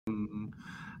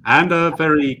And a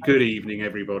very good evening,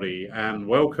 everybody, and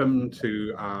welcome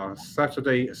to our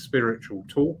Saturday spiritual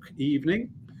talk evening.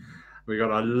 We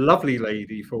got a lovely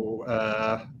lady for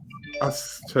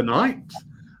us tonight,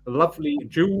 a lovely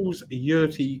Jules,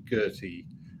 Yurty, Gurty.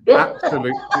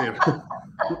 Absolutely,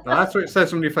 that's what it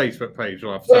says on your Facebook page,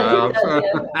 love. So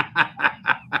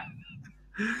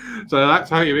that's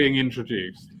how you're being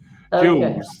introduced. Okay.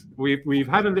 Jules, we've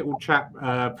had a little chat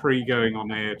pre-going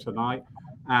on air tonight.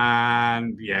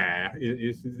 And yeah,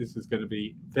 this is going to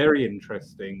be very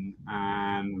interesting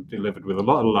and delivered with a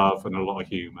lot of love and a lot of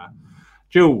humour.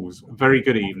 Jules, very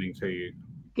good evening to you.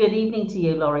 Good evening to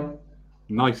you, Laurie.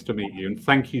 Nice to meet you, and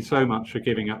thank you so much for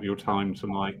giving up your time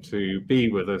tonight to be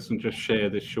with us and just share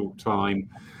this short time.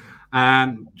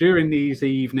 And during these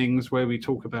evenings where we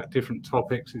talk about different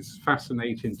topics, it's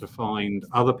fascinating to find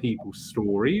other people's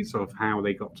stories of how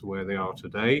they got to where they are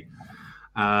today.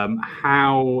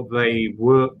 How they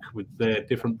work with their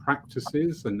different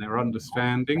practices and their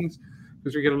understandings,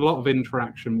 because we get a lot of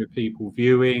interaction with people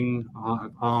viewing,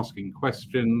 asking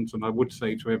questions. And I would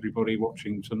say to everybody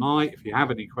watching tonight, if you have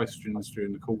any questions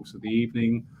during the course of the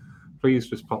evening, please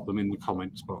just pop them in the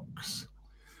comments box.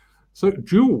 So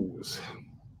Jules,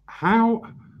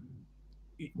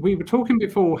 we were talking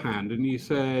beforehand and you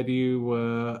said you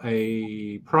were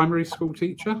a primary school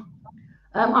teacher?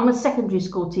 I'm a secondary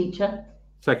school teacher.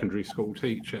 Secondary school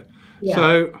teacher. Yeah.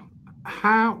 So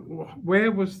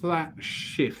where was that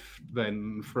shift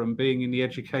then from being in the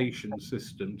education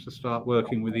system to start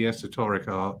working with the esoteric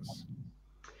arts?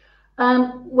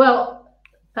 Can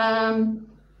I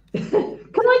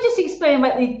just explain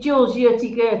about the Jules,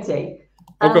 Yurty, Gurty?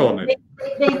 Go on.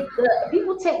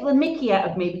 People take the mickey out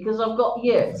of me because I've got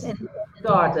yurts in the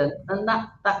garden, and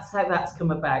that's how that's come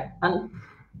about. And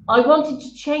I wanted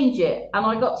to change it, and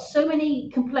I got so many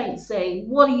complaints saying,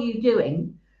 "What are you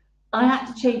doing?" I had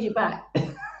to change it back.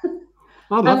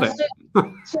 I love it. So,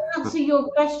 to answer your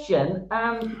question,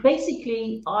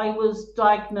 basically, I was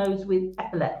diagnosed with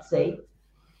epilepsy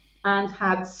and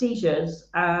had seizures,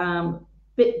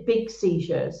 big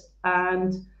seizures,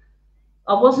 and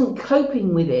I wasn't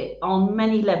coping with it on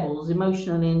many levels,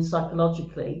 emotionally and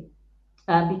psychologically,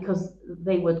 because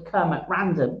they would come at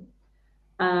random.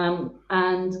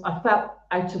 And I felt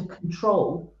out of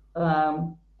control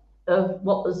of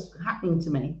what was happening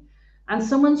to me. And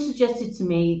someone suggested to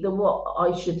me that what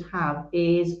I should have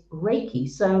is Reiki.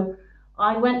 So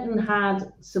I went and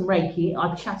had some Reiki.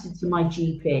 I chatted to my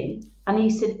GP, and he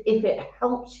said, if it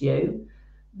helps you,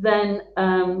 then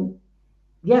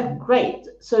yeah, great.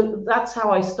 So that's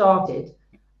how I started.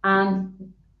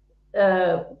 And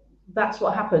that's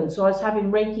what happened. So I was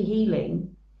having Reiki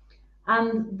healing.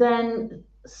 And then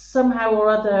somehow or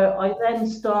other, I then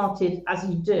started, as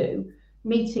you do,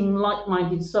 meeting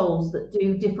like-minded souls that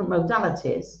do different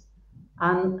modalities.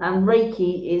 And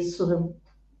Reiki is sort of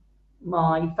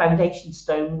my foundation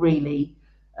stone, really,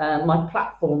 my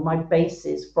platform, my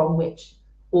basis from which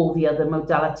all the other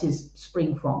modalities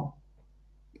spring from.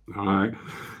 All right.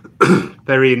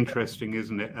 Very interesting,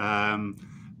 isn't it?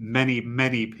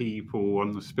 Many people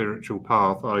on the spiritual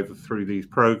path, either through these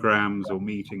programs or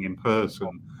meeting in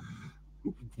person.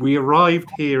 We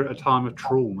arrived here at a time of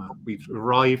trauma. We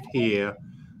arrived here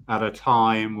at a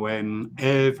time when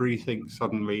everything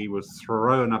suddenly was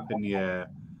thrown up in the air,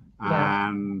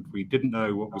 and we didn't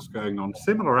know what was going on.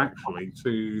 Similar, actually,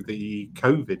 to the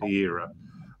COVID era,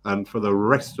 and for the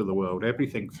rest of the world,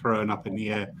 everything thrown up in the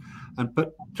air.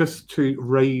 But just to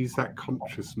raise that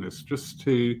consciousness, just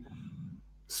to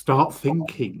start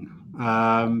thinking,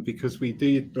 because we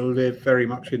did live very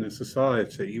much in a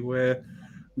society where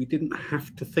we didn't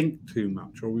have to think too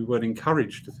much, or we weren't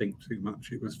encouraged to think too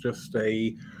much. It was just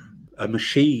a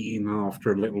machine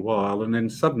after a little while, and then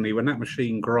suddenly when that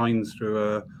machine grinds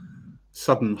to a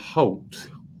sudden halt,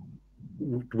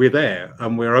 we're there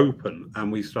and we're open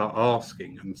and we start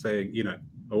asking and saying,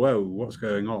 oh, whoa, what's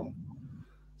going on?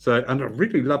 So, and I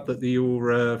really love that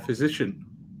your physician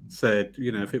said,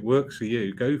 if it works for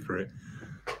you, go for it.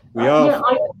 I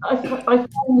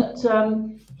find that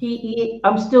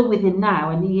I'm still with him now,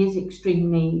 and he is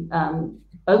extremely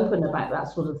open about that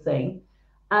sort of thing.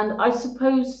 And I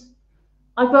suppose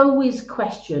I've always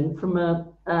questioned from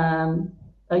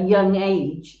a young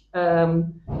age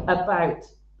about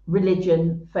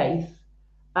religion, faith,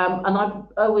 and I've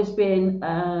always been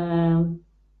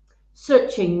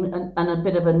searching and a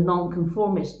bit of a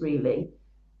non-conformist, really.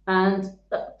 And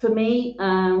for me,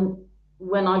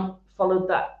 when I followed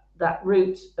that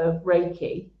route of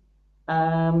Reiki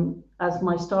as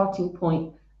my starting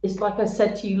point, it's like I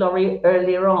said to you, Laurie,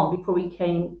 earlier on before we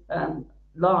came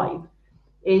live,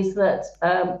 is that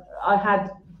I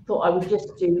had thought I would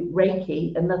just do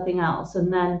Reiki and nothing else.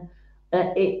 And then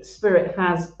Spirit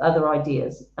has other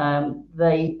ideas.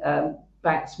 They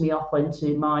bounce me off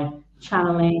into my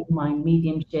channeling, my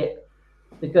mediumship,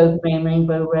 the Golden Ray and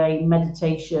Rainbow Ray,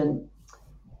 meditation,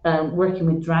 working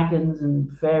with dragons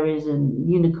and fairies and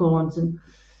unicorns and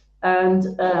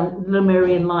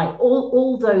Lemurian light,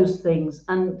 all those things.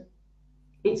 And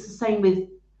it's the same with,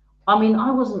 I mean,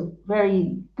 I wasn't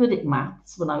very good at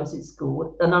maths when I was at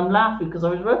school, and I'm laughing because I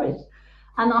was rubbish.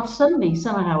 And I've suddenly,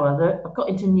 somehow or other, I've got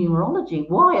into numerology.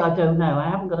 Why, I don't know. I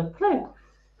haven't got a clue.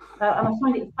 And I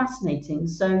find it fascinating.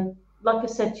 So, like I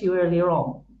said to you earlier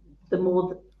on, the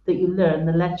more that you learn,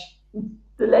 the less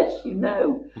you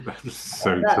know. That's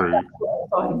so true. That's what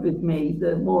I find with me.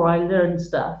 The more I learn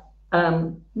stuff,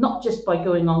 not just by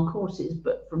going on courses,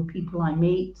 but from people I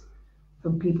meet,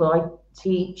 from people I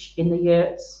teach in the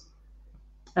yurts.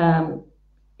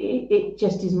 It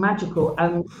just is magical.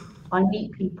 And I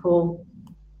meet people,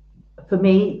 for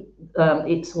me,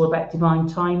 it's all about divine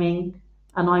timing.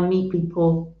 And I meet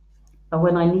people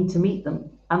when I need to meet them.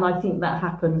 And I think that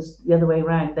happens the other way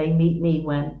around. They meet me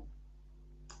when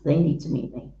they need to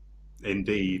meet me.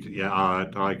 Indeed, yeah,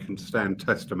 I can stand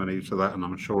testimony to that, and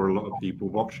I'm sure a lot of people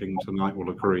watching tonight will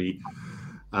agree.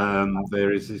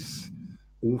 There is this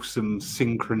awesome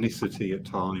synchronicity at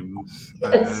times,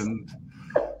 Yes. and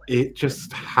it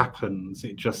just happens,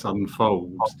 it just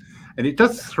unfolds, and it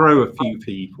does throw a few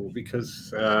people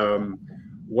because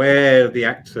where the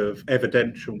act of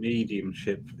evidential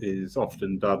mediumship is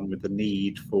often done with the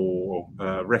need for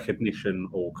recognition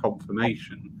or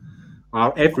confirmation,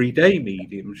 our everyday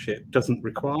mediumship doesn't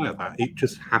require that. It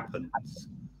just happens.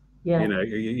 Yeah. You know,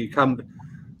 you come.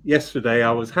 Yesterday,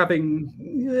 I was having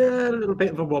a little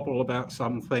bit of a wobble about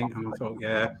something, and I thought,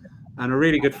 yeah. And a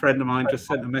really good friend of mine just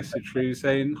sent a message through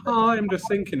saying, "Hi, I'm just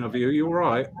thinking of you. You all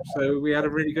right?" So we had a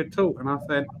really good talk, and I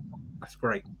said, "That's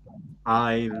great.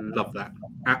 I love that.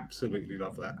 Absolutely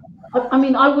love that." I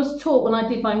mean, I was taught when I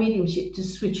did my mediumship to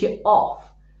switch it off,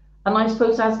 and I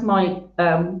suppose as my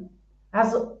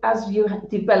as you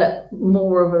develop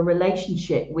more of a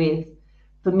relationship with,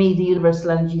 for me, the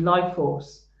universal energy life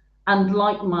force and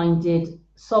like-minded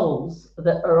souls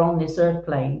that are on this earth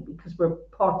plane, because we're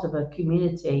part of a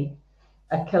community,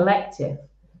 a collective,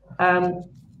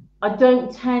 I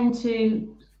don't tend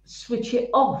to switch it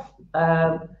off,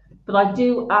 but I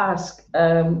do ask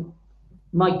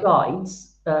my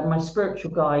guides, my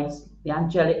spiritual guides, the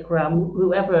angelic realm,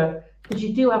 whoever, because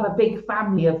you do have a big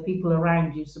family of people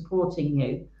around you supporting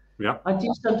you. Yeah. I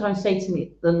do sometimes say to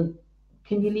them,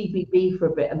 can you leave me be for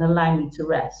a bit and allow me to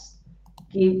rest?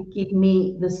 Give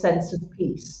me the sense of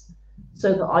peace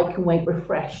so that I can wake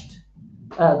refreshed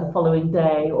the following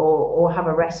day or have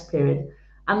a rest period.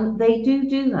 And they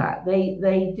do that.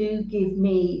 They do give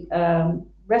me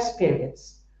rest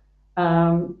periods.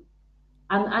 And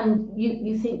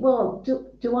you think, well,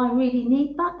 do I really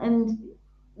need that? And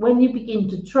when you begin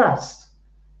to trust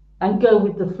and go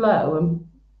with the flow, and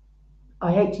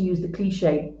I hate to use the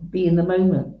cliche, be in the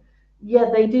moment. Yeah,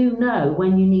 they do know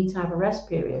when you need to have a rest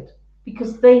period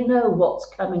because they know what's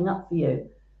coming up for you.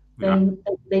 Yeah.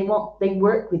 They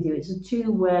work with you. It's a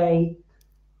two-way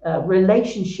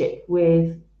relationship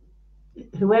with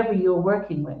whoever you're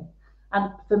working with.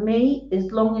 And for me,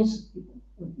 as long as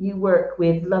you work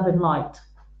with love and light,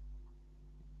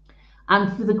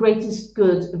 and for the greatest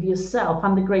good of yourself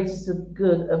and the greatest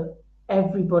good of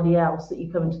everybody else that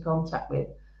you come into contact with,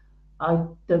 I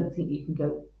don't think you can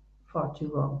go far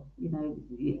too wrong. You know,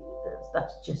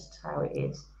 that's just how it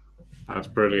is. That's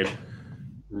brilliant.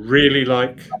 Really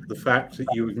like the fact that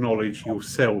you acknowledge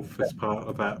yourself as part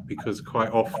of that, because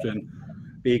quite often,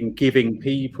 being giving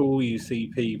people, you see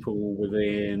people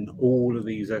within all of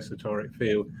these esoteric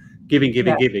fields giving,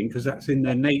 because that's in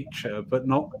their nature, but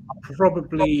not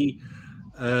probably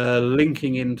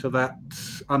linking into that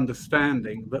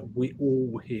understanding that we're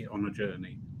all here on a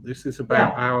journey. This is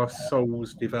about our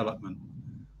soul's development.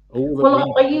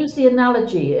 I use the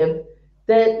analogy of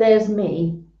there's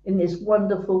me in this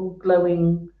wonderful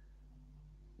glowing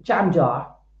jam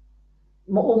jar,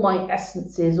 all my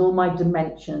essences, all my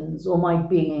dimensions, all my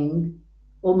being,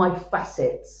 all my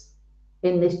facets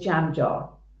in this jam jar.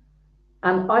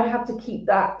 And I have to keep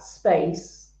that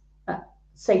space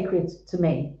sacred to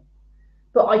me.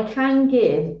 But I can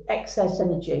give excess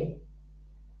energy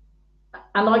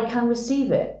and I can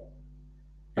receive it.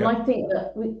 And I think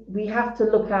that we have to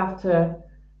look after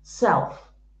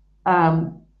self,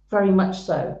 very much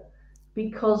so,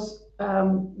 because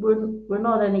we're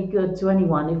not any good to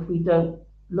anyone if we don't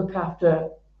look after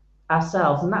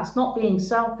ourselves. And that's not being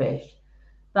selfish.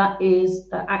 That is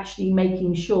actually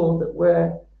making sure that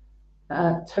we're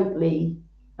totally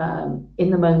in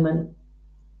the moment,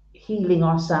 healing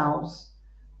ourselves,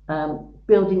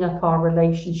 building up our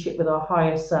relationship with our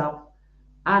higher self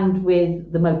and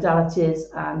with the modalities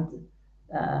and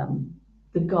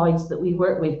the guides that we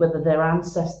work with, whether they're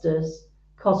ancestors,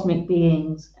 cosmic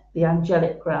beings, the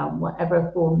angelic realm,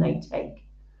 whatever form they take.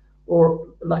 Or,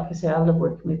 like I say, I love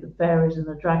working with the fairies and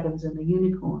the dragons and the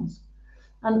unicorns.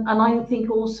 And I think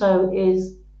also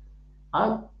is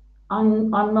I'm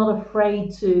not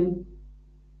afraid to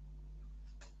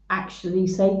actually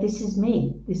say, this is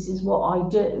me, this is what I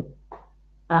do,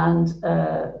 and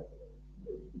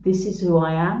this is who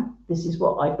I am, this is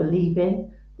what I believe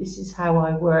in, this is how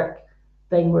I work,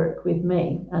 they work with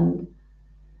me, and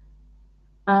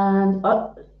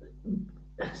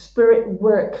spirit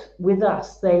work with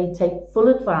us. They take full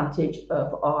advantage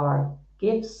of our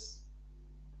gifts,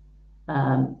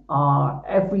 our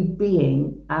every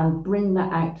being, and bring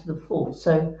that out to the full.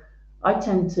 So I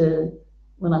tend to,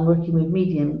 when I'm working with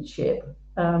mediumship,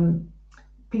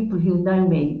 people who know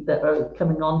me that are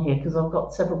coming on here, because I've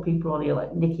got several people on here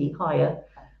like Nikki, hiya,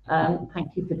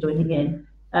 thank you for joining in.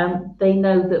 They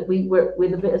know that we work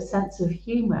with a bit of sense of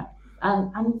humour,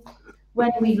 and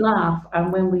when we laugh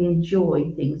and when we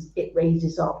enjoy things, it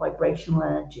raises our vibrational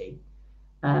energy.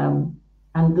 And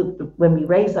when we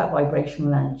raise that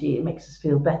vibrational energy, it makes us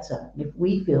feel better. And if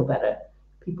we feel better,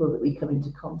 people that we come into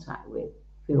contact with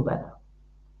feel better.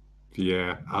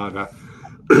 Yeah, I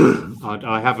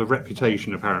have a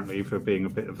reputation apparently for being a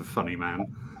bit of a funny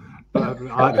man. But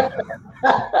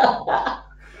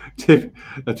a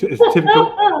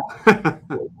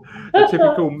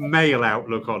typical male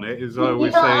outlook on it is, I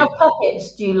always say, have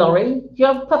puppets, do you, Laurie? Do you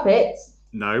have puppets?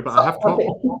 No, but I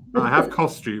have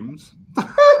costumes. But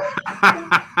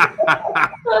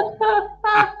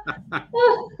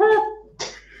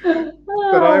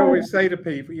I always say to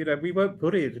people, we weren't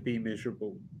put here to be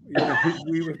miserable.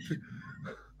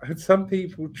 And some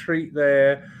people treat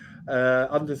their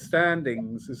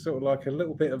understandings as sort of like a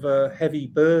little bit of a heavy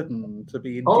burden to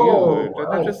be endured. And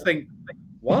I just think,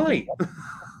 why?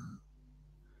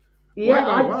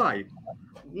 Yeah, why?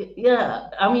 Yeah,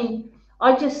 I mean,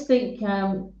 I just think,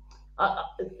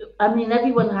 I mean,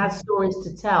 everyone has stories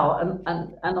to tell,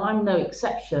 and I'm no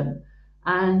exception.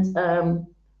 And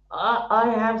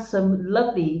I have some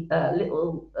lovely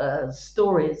little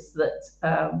stories that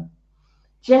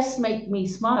just make me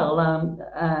smile.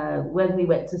 When we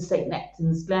went to St.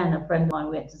 Nectan's Glen, a friend of mine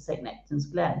went to St. Nectan's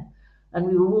Glen, and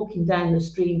we were walking down the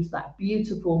stream to that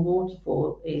beautiful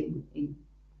waterfall in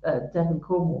Devon,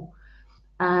 Cornwall.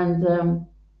 And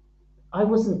I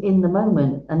wasn't in the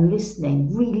moment and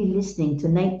listening, really listening to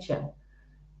nature.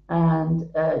 And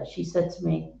she said to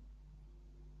me,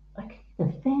 I can hear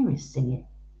the fairies singing.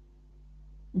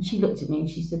 And she looked at me and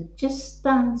she said, just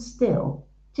stand still,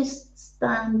 just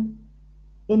stand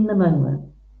in the moment,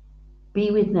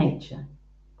 be with nature,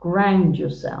 ground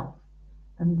yourself,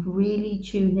 and really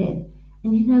tune in.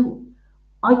 And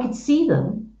I could see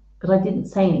them, but I didn't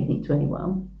say anything to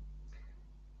anyone.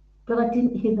 But I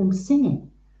didn't hear them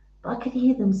singing. But I could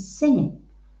hear them singing,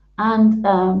 and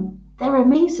they're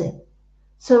amazing.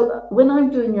 So when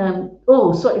I'm doing,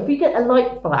 if you get a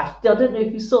light flash, I don't know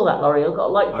if you saw that, Laurie. I've got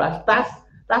a light flash.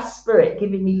 That's spirit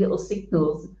giving me little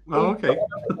signals. Oh, okay.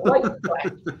 Light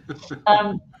flash.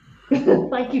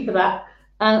 Thank you for that.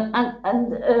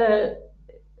 And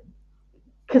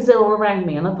because they're all around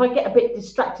me, and if I get a bit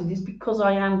distracted, it's because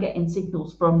I am getting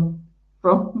signals from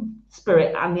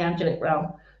spirit and the angelic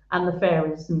realm and the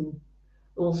fairies and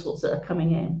all sorts that are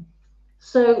coming in.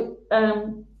 So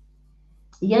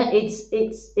yeah, it's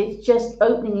just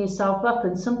opening yourself up.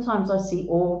 And sometimes I see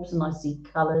orbs and I see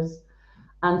colors,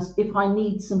 and if I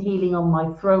need some healing on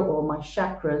my throat or my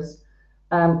chakras,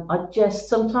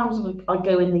 sometimes I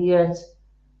go in the yurt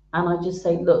and I just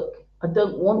say, look, I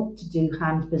don't want to do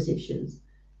hand positions.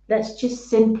 Let's just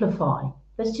simplify.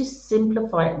 Let's just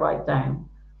simplify it right down,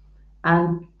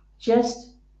 and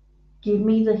just give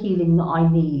me the healing that I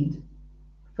need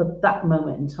for that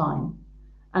moment in time,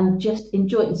 and just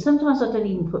enjoy it. And sometimes I don't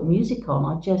even put music on.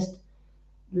 I just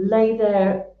lay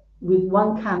there with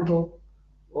one candle,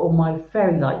 or my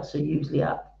fairy lights are usually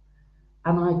up,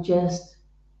 and I just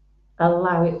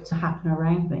allow it to happen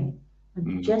around me,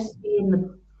 and just be in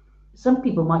the. Some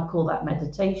people might call that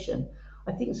meditation.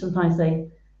 I think sometimes they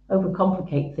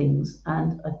overcomplicate things,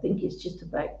 and I think it's just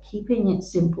about keeping it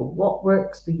simple. What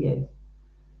works for you,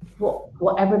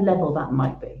 whatever level that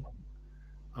might be.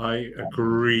 I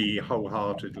agree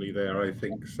wholeheartedly there. I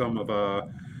think some of our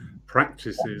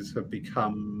practices have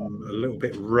become a little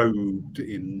bit robed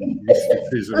in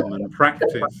mysticism and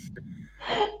practice.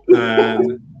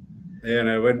 And You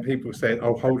know, when people say,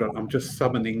 "Oh, hold on, I'm just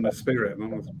summoning the spirit," and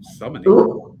I'm like, summoning.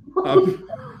 Ooh.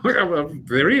 I'm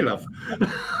very love.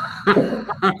 Well,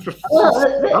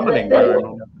 Summoning going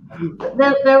on.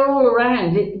 they're all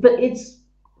around it, but it's,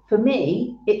 for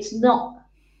me, it's not,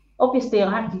 obviously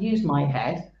I have to use my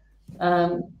head,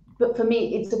 but for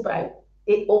me it's about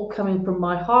it all coming from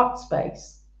my heart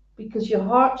space, because your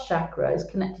heart chakra is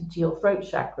connected to your throat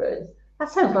chakra.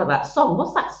 That sounds like that song.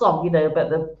 What's that song, about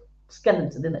the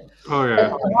skeleton, isn't it? Oh yeah, The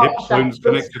hip heart bone's chakras.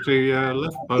 connected to your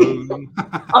left bone.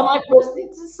 I might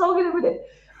listen to the song in a minute.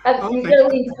 And you Okay. go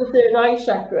into the third eye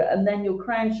chakra, and then your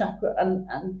crown chakra,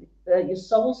 and your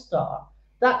soul star.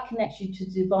 That connects you to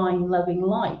divine loving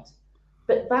light.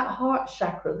 But that heart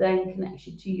chakra then connects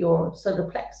you to your solar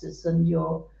plexus and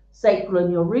your sacral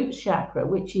and your root chakra,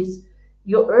 which is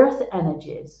your earth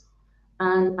energies.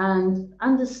 And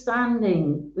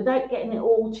understanding, without getting it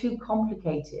all too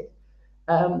complicated,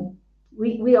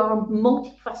 we are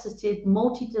multifaceted,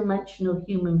 multidimensional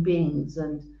human beings,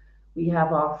 and we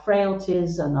have our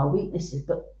frailties and our weaknesses,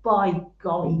 but by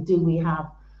golly, do we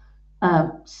have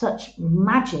such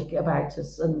magic about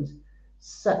us, and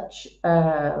such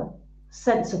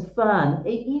sense of fun.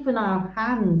 Even our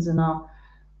hands and our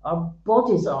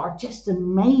bodies are just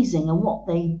amazing, and what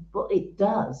it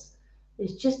does.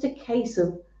 It's just a case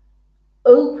of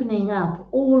opening up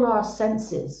all our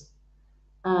senses,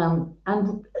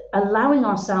 and allowing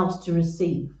ourselves to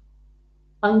receive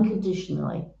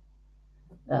unconditionally.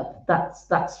 That's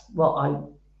what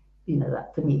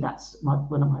that for me, that's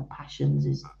one of my passions,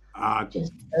 is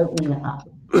just opening it up.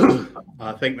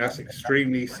 I think that's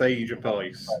extremely sage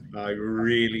advice. I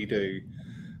really do.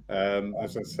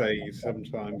 As I say,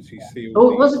 sometimes you see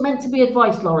all It wasn't meant to be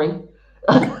advice, Laurie.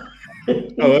 Oh,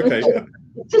 okay.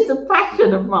 It's just a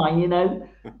passion of mine,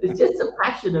 It's just a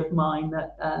passion of mine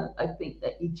that I think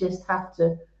that you just have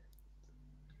to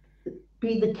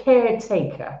be the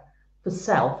caretaker for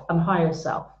self and higher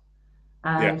self,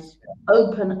 and Yes.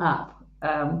 open up.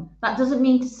 That doesn't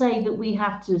mean to say that we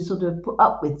have to sort of put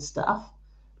up with stuff.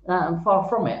 Far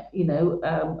from it.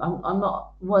 I'm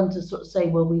not one to sort of say,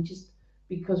 well,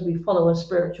 because we follow a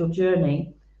spiritual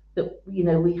journey, that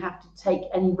we have to take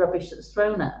any rubbish that's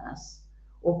thrown at us,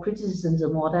 or criticisms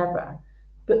and whatever.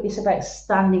 But it's about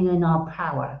standing in our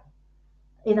power,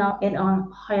 in our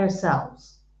higher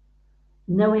selves,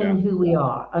 knowing who we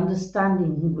are,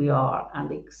 understanding who we are,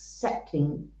 and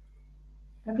accepting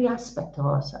every aspect of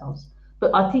ourselves.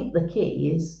 But I think the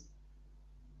key is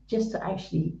just to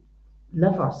actually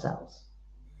love ourselves.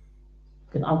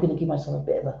 I'm going to give myself a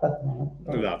bit of a hug now.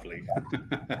 Lovely.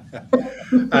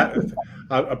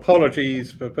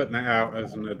 Apologies for putting that out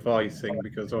as an advising,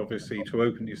 because obviously to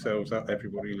open yourselves up,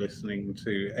 everybody listening,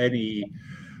 to any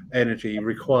energy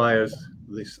requires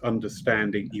this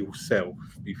understanding yourself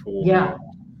before. Yeah.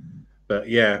 But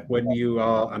yeah, when you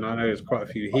are, and I know there's quite a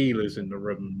few healers in the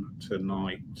room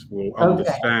tonight, will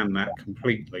understand that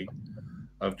completely,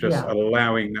 of just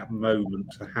allowing that moment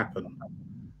to happen,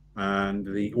 and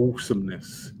the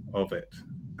awesomeness of it.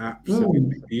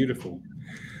 Absolutely beautiful.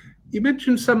 You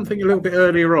mentioned something a little bit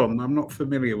earlier on I'm not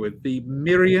familiar with, the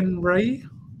Miriam Ray?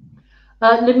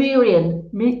 Lemurian.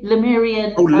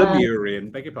 Oh, Lemurian,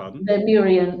 beg your pardon.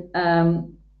 Lemurian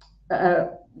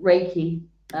Reiki,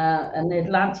 and the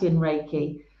Atlantean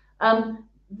Reiki. I'm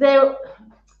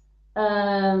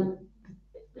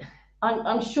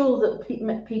sure that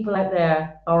people out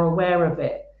there are aware of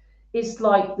it. It's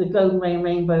like the golden ray,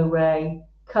 rainbow ray,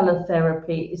 color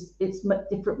therapy. It's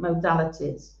different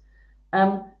modalities.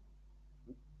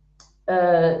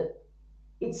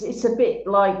 It's a bit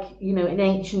like, in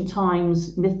ancient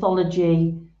times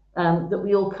mythology, that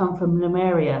we all come from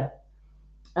Lemuria,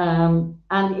 and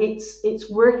it's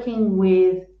working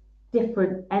with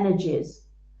different energies.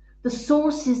 The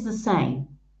source is the same.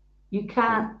 You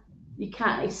can't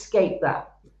escape that.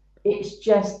 It's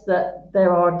just that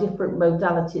there are different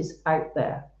modalities out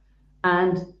there,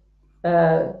 and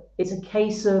it's a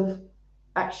case of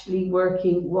actually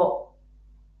working what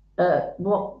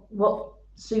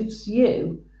suits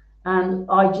you. And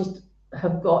I just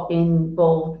have got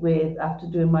involved with, after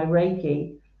doing my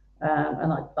Reiki,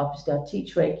 and obviously I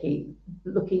teach Reiki,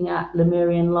 looking at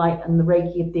Lemurian light and the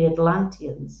Reiki of the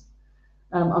Atlanteans.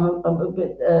 I'm a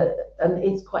bit, and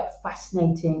it's quite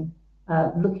fascinating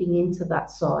looking into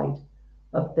that side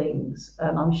of things.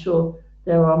 And I'm sure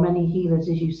there are many healers,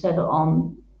 as you said,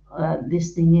 on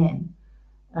listening in.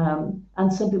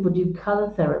 And some people do color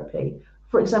therapy.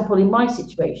 For example, in my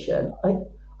situation,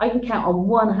 I can count on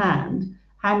one hand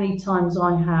how many times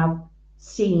I have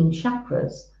seen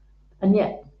chakras, and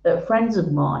yet friends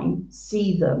of mine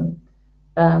see them.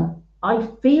 I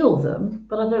feel them,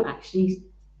 but I don't actually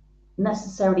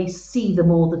necessarily see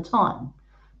them all the time.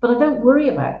 But I don't worry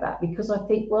about that, because I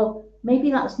think, well,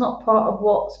 maybe that's not part of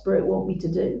what Spirit want me to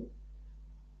do.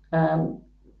 And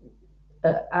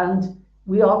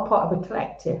we are part of a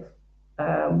collective.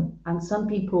 And some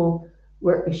people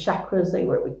work with chakras, they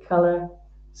work with color.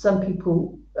 Some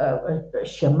people are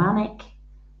shamanic.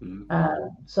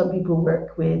 Some people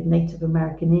work with Native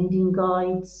American Indian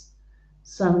guides.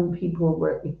 Some people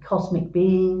work with cosmic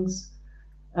beings.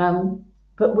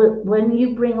 But when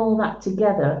you bring all that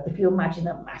together, if you imagine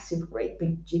a massive, great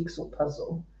big jigsaw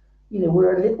puzzle, you know,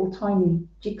 we're a little tiny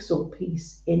jigsaw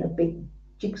piece in a big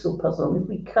jigsaw puzzle. And if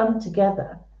we come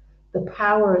together, the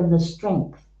power and the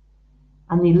strength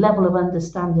and the level of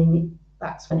understanding,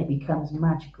 that's when it becomes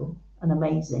magical and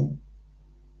amazing.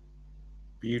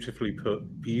 Beautifully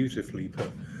put, beautifully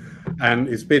put. And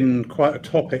it's been quite a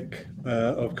topic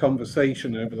of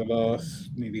conversation over the last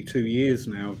nearly 2 years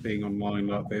now of being online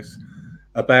like this,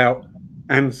 about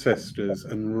ancestors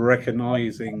and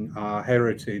recognizing our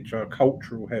heritage, our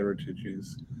cultural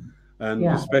heritages, and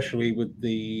especially with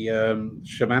the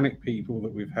shamanic people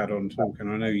that we've had on talk. And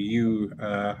I know you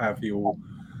have your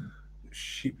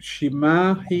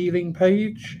Shima healing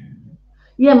page.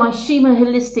 Yeah, my Shima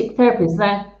holistic therapist.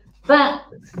 I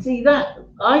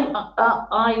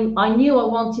knew I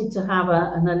wanted to have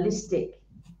an holistic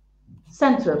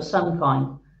center of some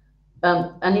kind,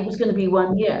 and it was going to be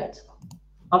 1 year.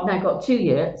 I've now got 2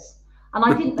 years, and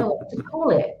I didn't know what to call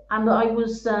it. And I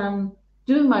was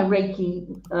doing my Reiki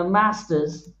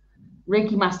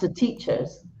Reiki master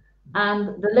teachers,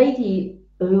 and the lady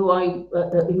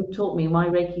who taught me, my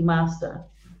Reiki master,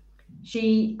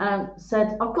 she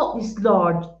said, I've got this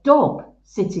large dog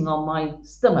sitting on my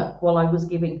stomach while I was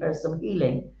giving her some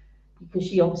healing, because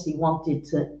she obviously wanted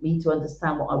me to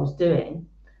understand what I was doing.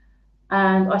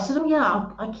 And I said, oh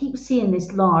yeah, I keep seeing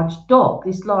this large dog.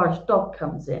 This large dog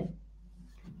comes in.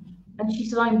 And she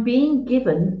said, I'm being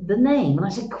given the name. And I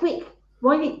said, quick,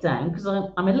 write it down, because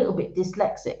I'm a little bit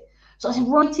dyslexic. So I said,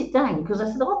 write it down, because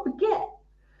I said, I'll forget.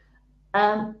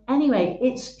 Anyway,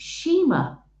 it's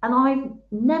Shima. And I've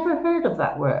never heard of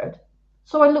that word.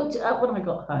 So I looked it up when I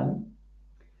got home.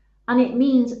 And it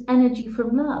means energy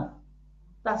from love.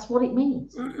 That's what it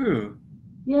means. Mm-hmm.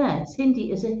 Yeah, it's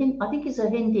Hindi. I think it's a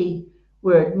Hindi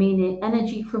word meaning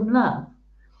energy from love.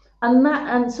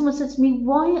 And someone said to me,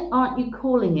 why aren't you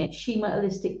calling it Shima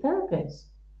Holistic Therapist?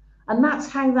 And that's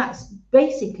how that's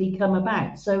basically come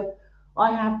about. So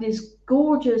I have this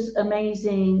gorgeous,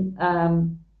 amazing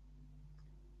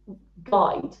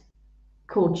guide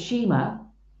called Shima,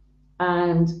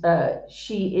 and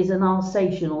she is an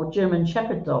Alsatian or German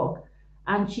Shepherd dog,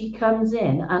 and she comes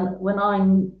in, and when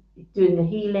I'm doing the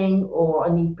healing, or I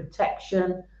need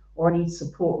protection, or I need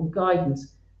support and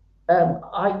guidance,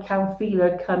 I can feel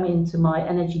her come into my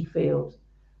energy field,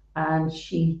 and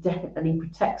she definitely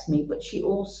protects me, but she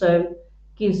also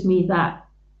gives me that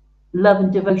love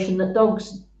and devotion that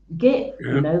dogs give.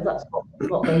 Yeah. You know, that's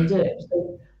what they do.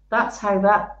 So that's how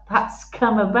that's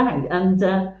come about. And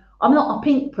I'm not a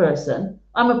pink person.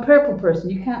 I'm a purple person.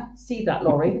 You can't see that,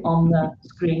 Laurie, on the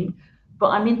screen, but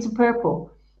I'm into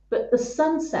purple. But the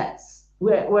sunsets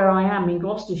where I am in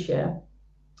Gloucestershire,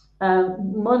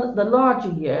 the larger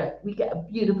year, we get a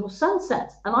beautiful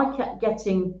sunset, and I kept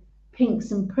getting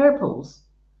pinks and purples,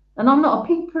 and I'm not a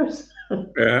pink person.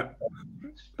 Yeah.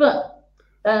 But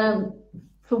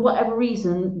for whatever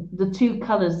reason, the two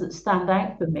colours that stand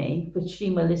out for me for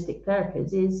Shima Holistic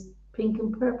Therapies is pink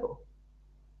and purple.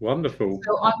 Wonderful.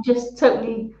 So I'm just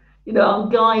totally, you know, I'm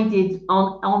guided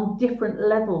on different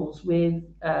levels with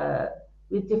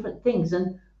different things.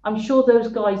 And I'm sure those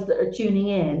guys that are tuning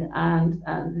in and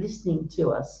listening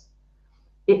to us,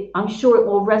 I'm sure it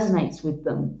all resonates with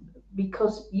them,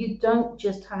 because you don't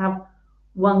just have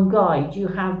one guide, you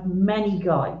have many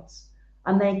guides,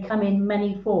 and they come in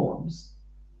many forms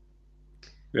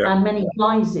and many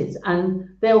guises, and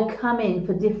they'll come in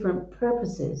for different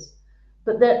purposes,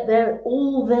 but they're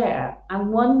all there, and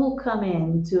one will come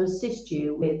in to assist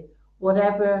you with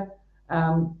whatever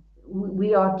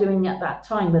we are doing at that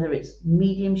time, whether it's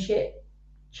mediumship,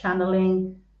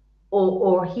 channeling,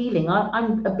 or healing.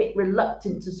 I'm a bit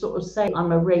reluctant to sort of say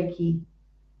I'm a Reiki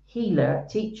healer,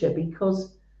 teacher,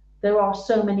 because there are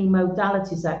so many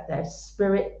modalities out there.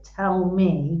 Spirit tell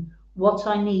me what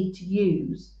I need to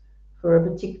use for a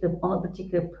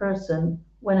particular person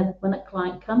when a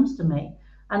client comes to me.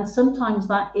 And sometimes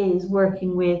that is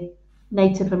working with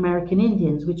Native American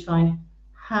Indians, which I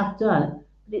have done.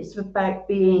 But it's about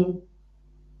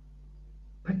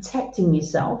protecting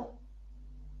yourself.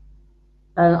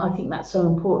 I think that's so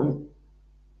important.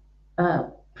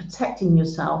 Protecting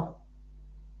yourself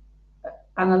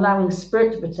and allowing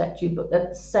spirit to protect you, but at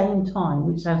the same time,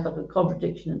 which sounds like a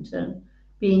contradiction in terms,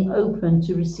 being open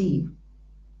to receive.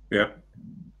 Yeah.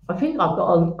 I think I've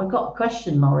got a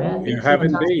question, Laurie. I think You have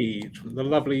indeed. The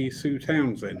lovely Sue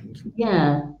Townsend.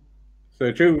 Yeah.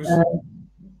 So, Jules,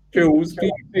 Jules, do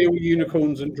you feel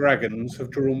unicorns and dragons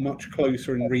have drawn much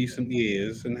closer in recent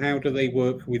years, and how do they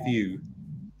work with you?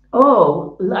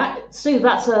 Oh, Sue,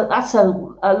 that's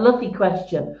a lovely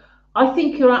question. I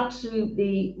think you're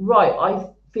absolutely right. I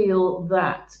feel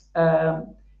that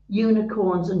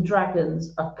unicorns and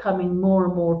dragons are coming more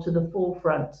and more to the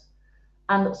forefront,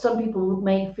 and some people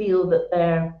may feel that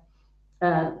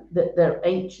they're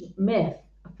ancient myth.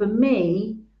 For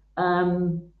me,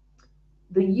 the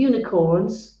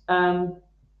unicorns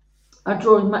are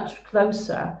drawing much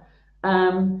closer,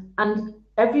 and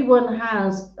everyone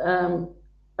has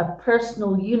a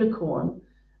personal unicorn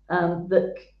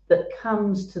that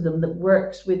comes to them, that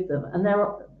works with them. And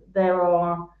there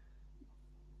are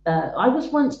I was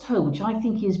once told, which I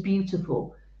think is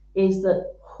beautiful, is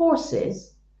that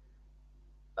horses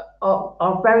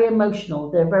are very emotional.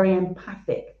 They're very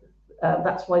empathic.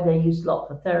 That's why they're used a lot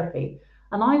for therapy.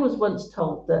 And I was once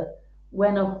told that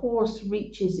when a horse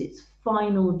reaches its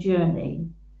final journey,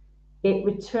 it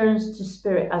returns to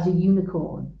spirit as a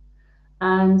unicorn.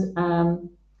 And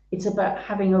it's about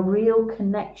having a real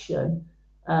connection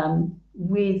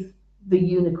with the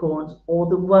unicorns, or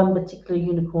the one particular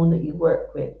unicorn that you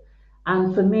work with.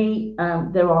 And for me,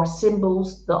 there are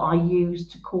symbols that I use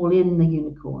to call in the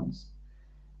unicorns.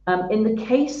 In the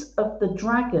case of the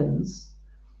dragons,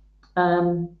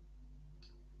 I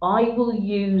will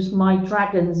use my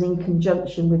dragons in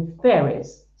conjunction with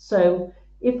fairies. So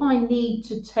if I need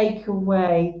to take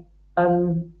away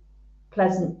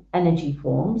unpleasant energy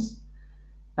forms,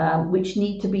 which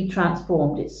need to be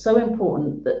transformed, it's so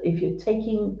important that if you're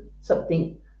taking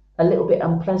something a little bit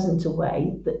unpleasant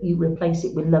away, that you replace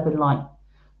it with love and light.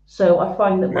 So I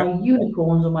find that my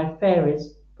unicorns or my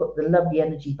fairies put the lovely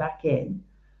energy back in,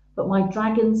 but my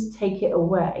dragons take it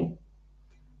away.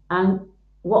 And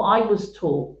what I was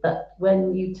taught, that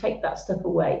when you take that stuff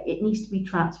away, it needs to be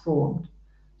transformed.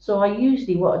 So I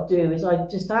usually, what I do is I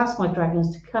just ask my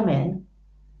dragons to come in,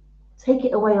 take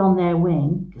it away on their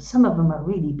wing, because some of them are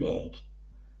really big.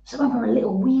 Some of them are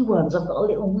little wee ones. I've got a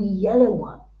little wee yellow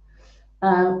one,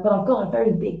 but I've got a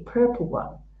very big purple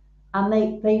one. And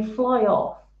they fly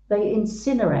off, they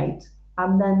incinerate,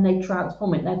 and then they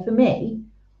transform it. Now, for me,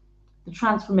 the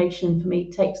transformation for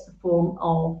me takes the form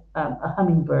of a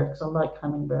hummingbird, because I like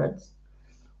hummingbirds,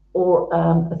 or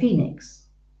a phoenix.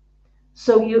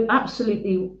 So you're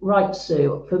absolutely right,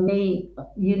 Sue. For me,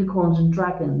 unicorns and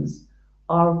dragons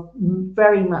are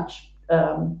very much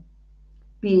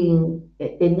being,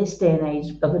 in this day and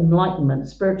age of enlightenment,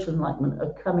 spiritual enlightenment,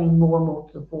 are coming more and more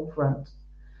to the forefront,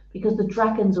 because the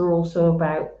dragons are also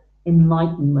about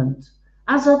enlightenment,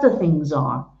 as other things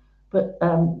are. But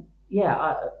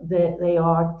they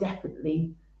are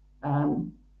definitely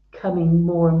coming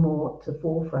more and more to the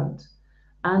forefront.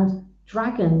 And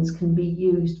dragons can be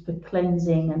used for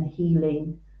cleansing and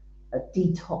healing,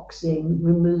 detoxing,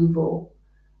 removal.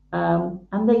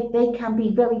 And they can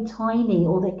be very tiny,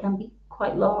 or they can be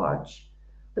quite large.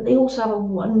 But they also have a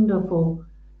wonderful,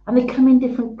 and they come in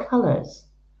different colours.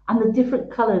 And the different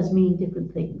colours mean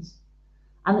different things.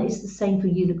 And it's the same for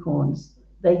unicorns.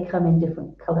 They come in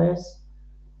different colours.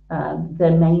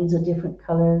 Their manes are different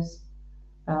colours.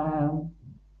 I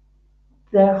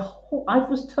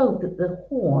was told that the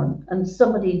horn, and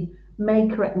somebody may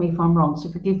correct me if I'm wrong, so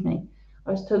forgive me.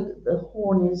 I was told that the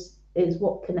horn is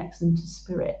what connects them to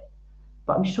spirit.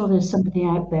 But I'm sure there's somebody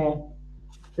out there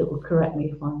that will correct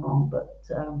me if I'm wrong. But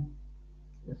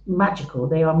it's magical.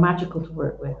 They are magical to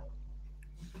work with.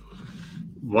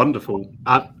 Wonderful.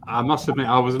 I must admit,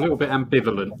 I was a little bit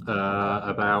ambivalent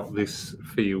about this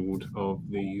field of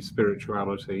the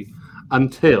spirituality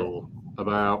until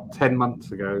about 10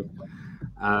 months ago.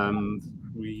 And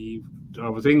I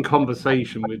was in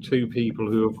conversation with two people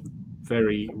who are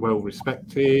very well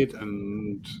respected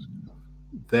and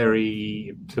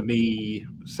very, to me,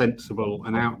 sensible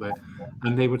and out there.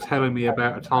 And they were telling me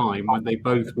about a time when they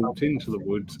both walked into the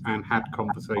woods and had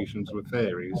conversations with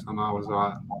fairies. And I was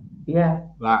like, yeah,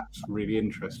 that's really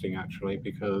interesting, actually,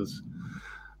 because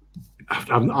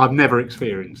I've never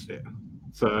experienced it.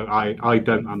 So I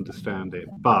don't understand it.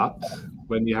 But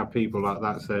when you have people like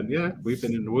that saying, yeah, we've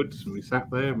been in the woods and we sat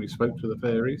there and we spoke to the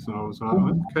fairies, and I was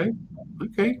like,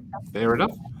 okay, fair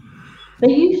enough.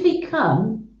 They usually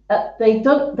come. They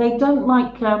don't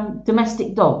like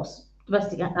domestic dogs,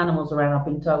 domestic animals around, I've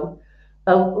been told.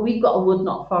 We've got a wood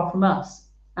not far from us,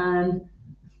 and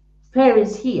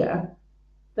fairies here,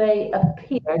 they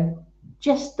appear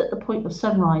just at the point of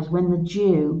sunrise when the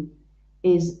dew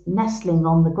is nestling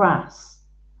on the grass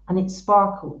and it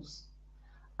sparkles.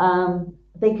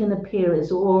 They can appear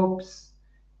as orbs.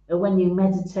 When you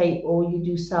meditate or you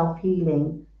do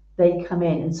self-healing, they come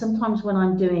in. And sometimes when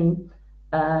I'm doing,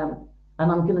 and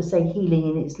I'm going to say healing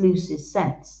in its loosest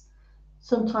sense,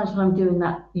 sometimes when I'm doing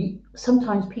that,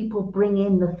 sometimes people bring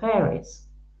in the fairies.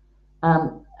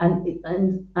 And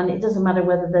it doesn't matter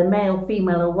whether they're male,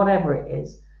 female, or whatever it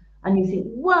is. And you think,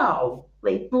 wow,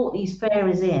 they brought these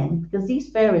fairies in, because these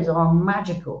fairies are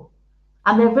magical.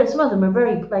 And some of them are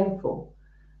very playful.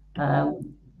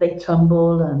 They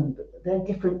tumble and they're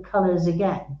different colours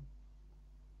again.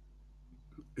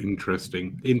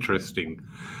 Interesting.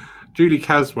 Julie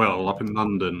Caswell up in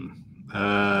London.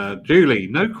 Julie,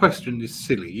 no question is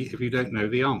silly if you don't know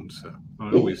the answer.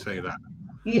 I always say that.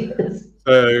 Yes.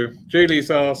 So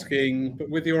Julie's asking, but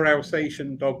with your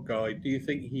Alsatian dog guide, do you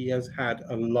think he has had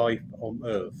a life on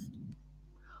Earth?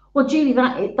 Well, Julie,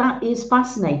 that is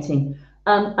fascinating.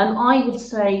 And I would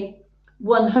say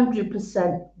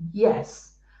 100% yes.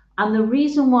 And the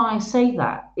reason why I say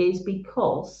that is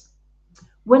because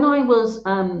when I was,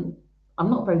 I'm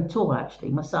not very tall actually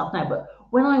myself now, but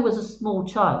when I was a small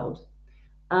child,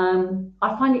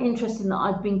 I find it interesting that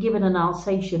I've been given an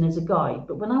Alsatian as a guide.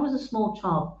 But when I was a small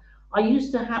child, when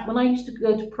I used to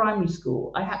go to primary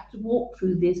school, I had to walk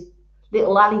through this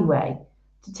little alleyway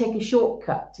to take a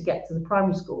shortcut to get to the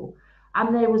primary school.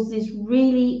 And there was this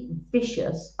really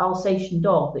vicious Alsatian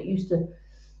dog that used to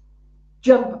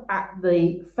jump at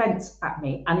the fence at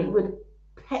me, and it would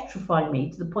petrify me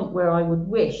to the point where I would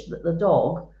wish that the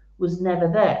dog was never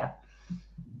there.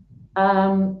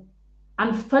 And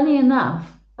funny enough,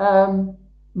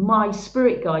 my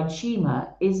spirit guide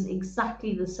Shima is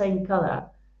exactly the same color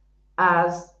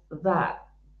as that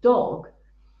dog.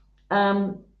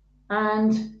 And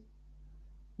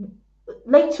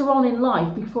later on in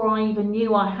life, before I even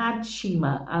knew I had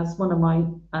Shima as one of my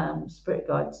spirit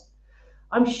guides,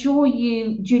 I'm sure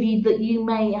Judy, that you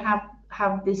may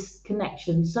have this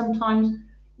connection. Sometimes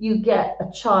you get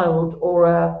a child or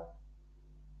a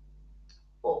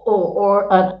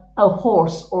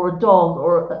horse or a dog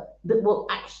that will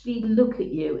actually look at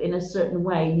you in a certain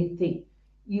way. You think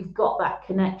you've got that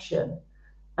connection.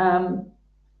 And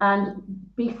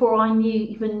before I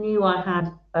even knew I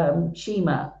had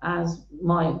Shima as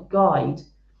my guide,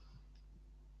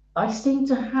 I seemed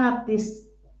to have this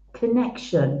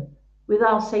connection with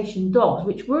Alsatian dogs,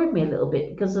 which worried me a little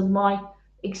bit because of my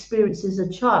experience as a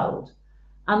child.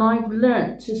 And I've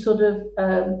learned to sort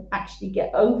of actually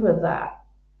get over that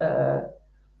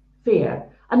fear.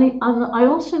 And I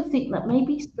also think that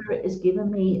maybe Spirit has given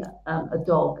me a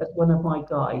dog as one of my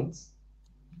guides,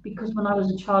 because when I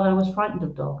was a child, I was frightened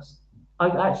of dogs. I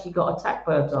actually got attacked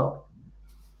by a dog.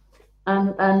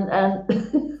 And I'm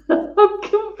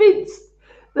convinced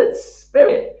that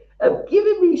Spirit have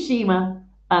given me Shima,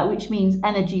 which means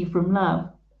energy from love,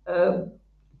 to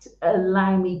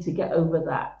allow me to get over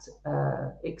that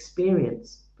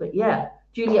experience. But yeah,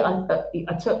 Julia,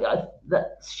 I took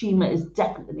that Shima is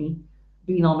definitely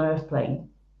been on Earth plane.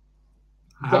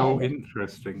 How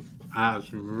interesting.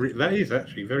 That is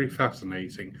actually very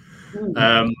fascinating.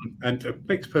 And it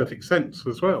makes perfect sense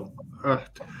as well.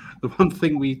 The one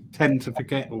thing we tend to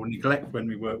forget or neglect when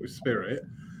we work with spirit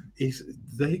is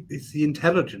it's the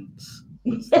intelligence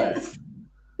that's Yes.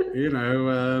 there. You know,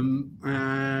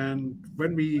 and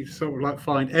when we sort of like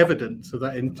find evidence of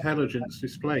that intelligence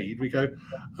displayed, we go,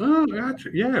 oh,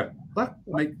 actually, yeah, that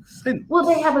makes sense. Well,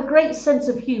 they have a great sense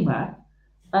of humor.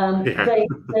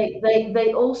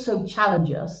 They also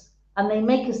challenge us, and they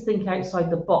make us think outside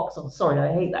the box. I'm sorry,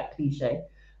 I hate that cliche.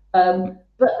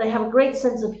 But they have a great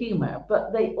sense of humor,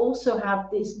 but they also have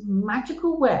this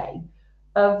magical way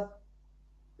of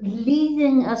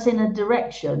leading us in a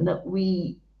direction that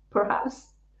we perhaps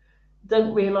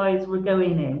don't realize we're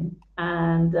going in.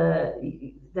 And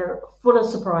they're full of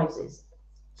surprises,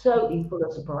 totally full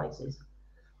of surprises.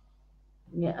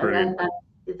 Yeah, and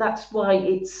that's why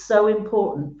it's so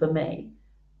important for me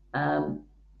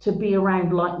to be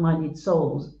around like-minded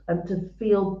souls and to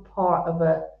feel part of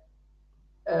a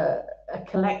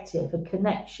collective, a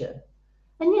connection.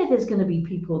 And yeah, there's going to be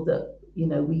people that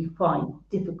we find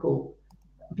difficult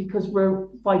because we're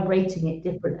vibrating at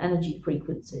different energy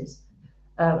frequencies,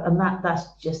 and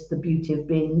that's just the beauty of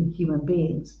being human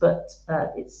beings. But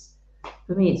for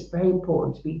me, it's very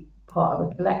important to be part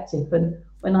of a collective. And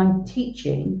when I'm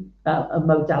teaching a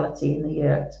modality in the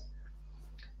Yurt,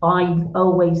 I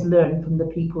always learn from the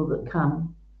people that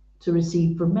come to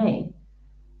receive from me.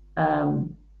 I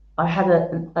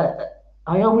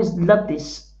always loved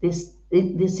this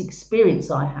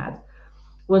experience I had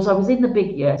was I was in the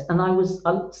big years, and I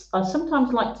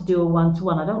sometimes like to do a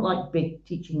one-to-one. I don't like big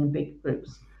teaching in big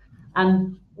groups,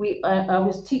 and I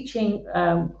was teaching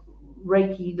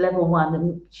Reiki level 1,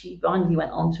 and she finally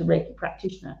went on to Reiki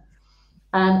practitioner,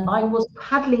 and I was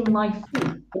paddling my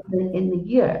feet in the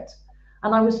yurt,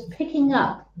 and I was picking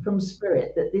up from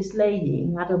spirit that this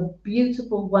lady had a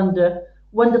beautiful,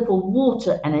 wonderful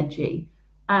water energy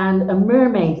and a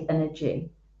mermaid energy.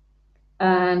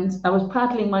 And I was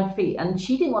paddling my feet, and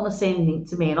she didn't want to say anything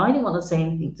to me, and I didn't want to say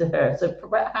anything to her. So for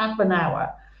about half an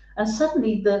hour, and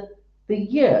suddenly the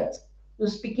yurt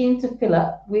was beginning to fill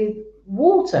up with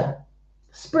water,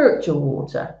 spiritual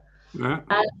water. Yeah.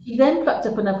 And she then plucked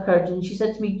up enough courage, and she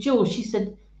said to me, Jules, she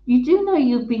said, you do know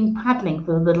you've been paddling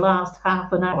for the last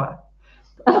half an hour?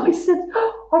 And I said,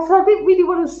 I didn't really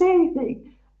want to say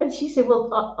anything. And she said,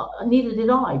 well, neither did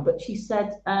I. But she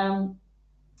said, I'm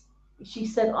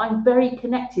very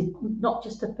connected, not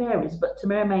just to fairies, but to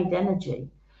mermaid energy.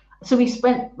 So we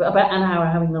spent about an hour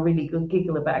having a really good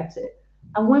giggle about it.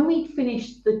 And when we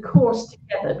finished the course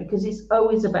together, because it's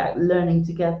always about learning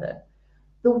together,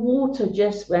 the water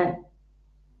just went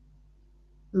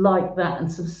like that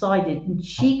and subsided, and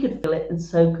she could feel it, and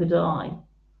so could I.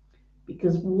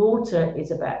 Because water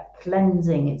is about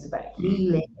cleansing, it's about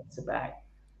healing, it's about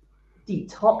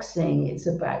detoxing, it's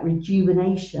about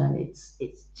rejuvenation.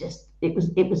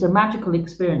 It was a magical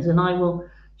experience, and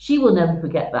she will never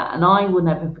forget that, and I will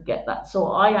never forget that.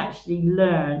 So I actually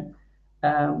learn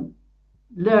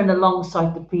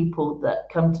alongside the people that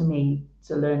come to me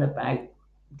to learn about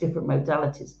different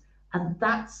modalities, and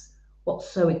that's what's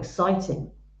so exciting,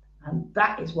 and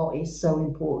that is what is so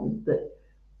important, that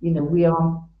we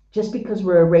are, just because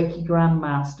we're a Reiki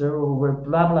grandmaster or we're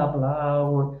blah blah blah,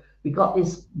 or we got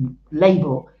this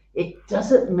label, it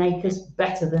doesn't make us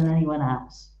better than anyone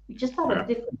else. We just have a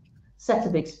different set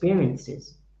of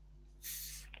experiences.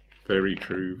 Very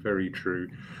true, very true.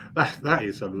 That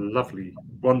is a lovely,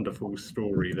 wonderful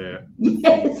story there.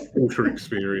 Yes. Water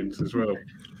experience as well.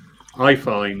 I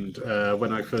find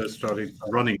when I first started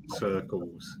running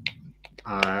circles,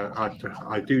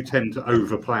 I do tend to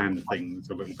overplan things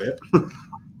a little bit.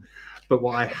 But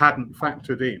what I hadn't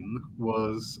factored in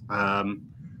was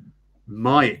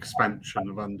my expansion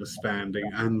of understanding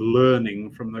and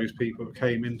learning from those people that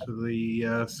came into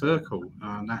the circle.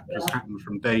 And that just happened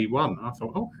from day one. I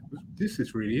thought, oh, this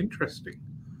is really interesting.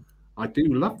 I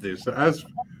do love this. As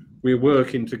we're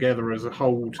working together as a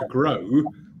whole to grow,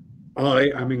 I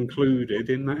am included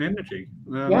in that energy.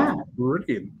 Yeah,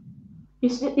 brilliant.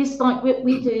 It's like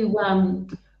we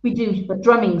do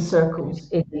drumming circles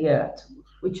in the yurt,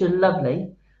 which are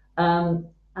lovely.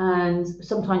 And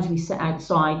sometimes we sit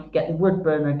outside, get the wood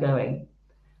burner going.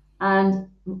 And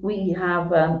we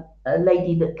have a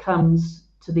lady that comes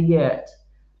to the yurt,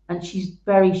 and she's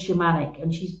very shamanic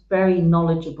and she's very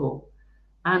knowledgeable.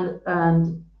 And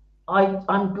I'm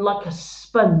like a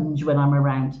sponge when I'm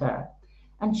around her.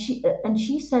 And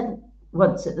she said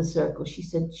once at the circle, she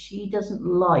said she doesn't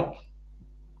like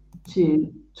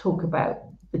to talk about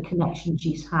the connection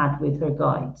she's had with her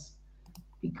guides,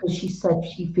 because she said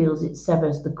she feels it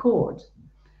severs the cord.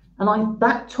 And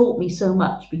that taught me so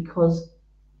much, because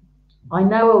I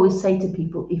always say to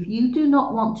people, if you do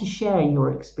not want to share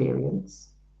your experience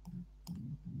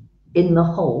in the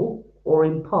whole or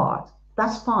in part,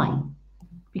 that's fine.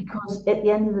 Because at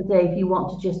the end of the day, if you want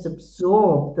to just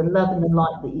absorb the love and the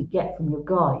light that you get from your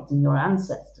guides and your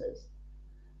ancestors,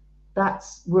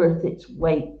 that's worth its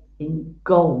weight in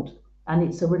gold. And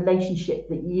it's a relationship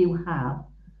that you have.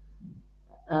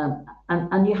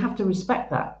 And you have to respect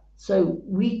that. So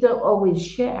we don't always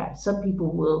share. Some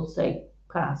people will say,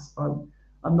 pass,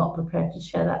 I'm not prepared to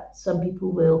share that. Some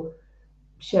people will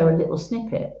share a little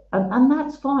snippet. And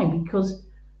that's fine, because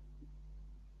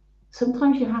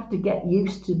sometimes you have to get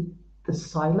used to the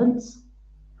silence.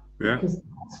 Yeah. Because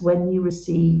that's when you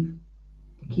receive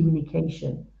the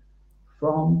communication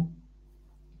from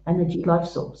energy life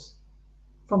source,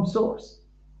 from source.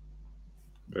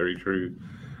 Very true.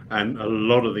 And a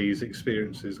lot of these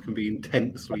experiences can be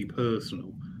intensely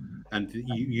personal, and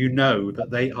you know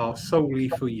that they are solely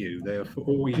for you. They are for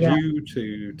all you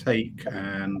to take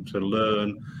and to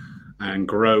learn and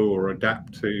grow or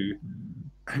adapt to.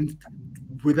 And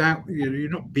without, you're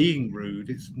not being rude.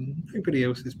 It's nobody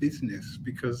else's business,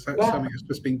 because that's something that's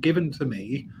just been given to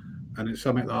me, and it's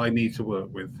something that I need to work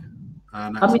with.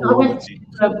 And that's I went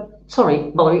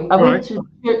to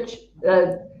church.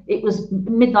 It was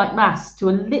midnight mass to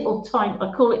a little tiny,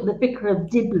 I call it the Vicar of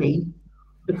Dibley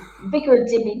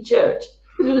Church,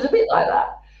 because it was a bit like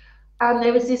that. And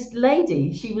there was this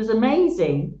lady, she was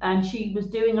amazing, and she was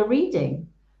doing a reading.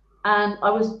 And I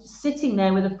was sitting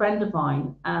there with a friend of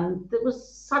mine, and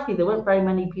sadly there weren't very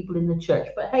many people in the church,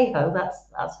 but hey ho,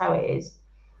 that's how it is.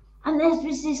 And there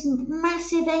was this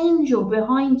massive angel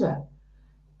behind her,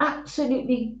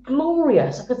 absolutely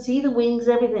glorious. I could see the wings,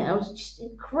 everything. It was just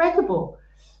incredible.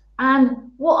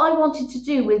 And what I wanted to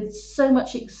do with so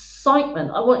much excitement,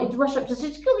 I wanted to rush up to say,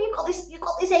 "You've got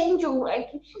this angel."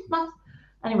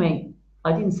 Anyway,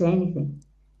 I didn't say anything.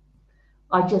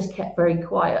 I just kept very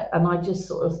quiet, and I just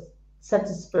sort of said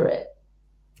to Spirit,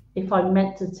 if I'm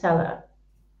meant to tell her,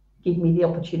 give me the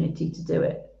opportunity to do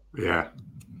it. Yeah.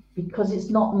 Because it's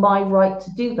not my right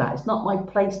to do that. It's not my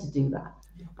place to do that.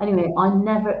 Anyway, I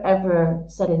never ever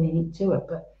said anything to her.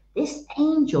 But this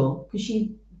angel, because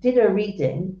she did her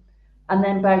reading and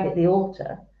then bowed at the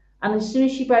altar, and as soon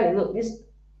as she bowed, look, this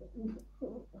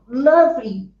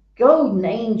lovely golden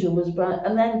angel was brought,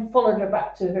 and then followed her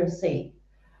back to her seat.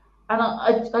 And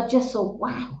I just thought,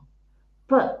 wow.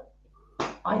 But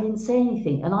I didn't say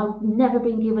anything, and I've never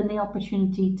been given the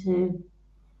opportunity to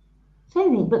say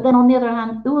anything. But then on the other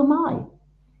hand, who am I?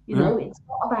 You know, it's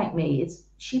not about me.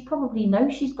 She probably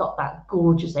knows she's got that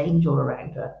gorgeous angel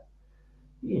around her.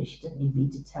 You know, she doesn't need me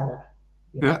to tell her.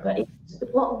 Yeah. But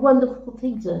what a wonderful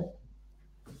thing to.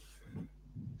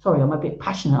 Sorry, I'm a bit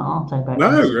passionate, aren't I?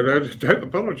 About this? Don't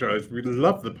apologise. We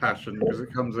love the passion because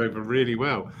it comes over really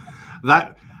well.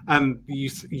 And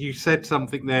you said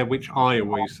something there which I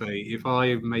always say: if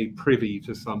I'm made privy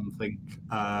to something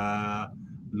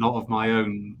not of my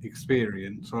own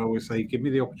experience, I always say, give me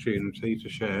the opportunity to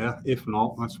share. If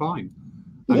not, that's fine.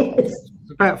 Yes.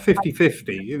 It's about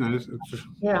 50-50, you know.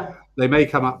 Yeah. They may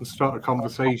come up and start a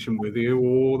conversation with you,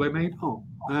 or they may not.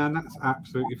 And that's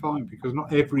absolutely fine, because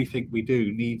not everything we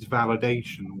do needs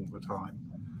validation all the time.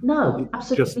 No,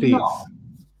 absolutely just not.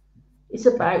 It's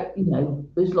about, you know,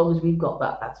 as long as we've got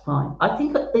that, that's fine. I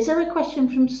think, is there a question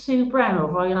from Sue Brown, or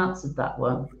have I answered that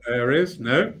one? There is,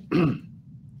 no.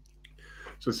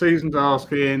 So Susan's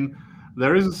asking,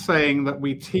 there is a saying that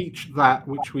we teach that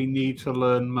which we need to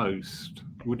learn most.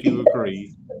 Would you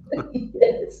agree?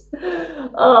 Yes.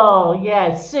 Oh,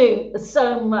 yeah, Sue,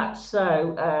 so much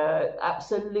so.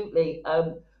 Absolutely.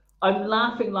 I'm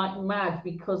laughing like mad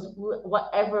because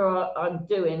whatever I'm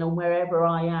doing and wherever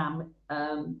I am,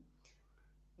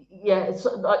 yeah, it's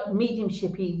like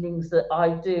mediumship evenings that I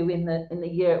do in the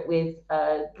year with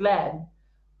Glenn.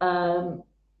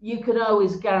 You can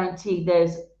always guarantee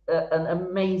there's an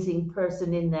amazing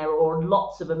person in there, or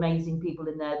lots of amazing people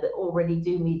in there that already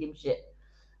do mediumship.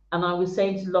 And I was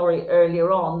saying to Laurie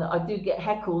earlier on that I do get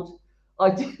heckled. I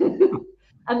do,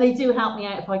 and they do help me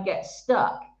out if I get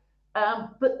stuck.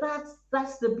 But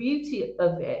that's the beauty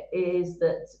of it, is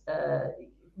that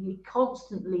you're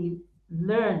constantly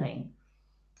learning,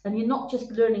 and you're not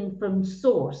just learning from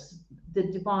source, the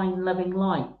divine loving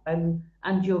light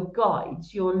and your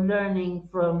guides. You're learning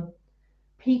from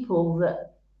people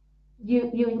that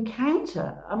you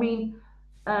encounter. I mean,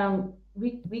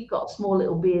 we got a small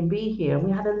little B&B here, and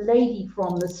we had a lady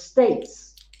from the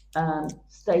States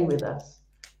stay with us,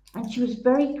 and she was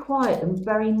very quiet and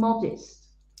very modest.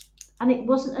 And it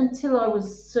wasn't until I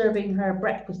was serving her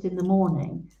breakfast in the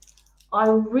morning, I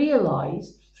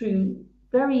realized through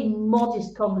very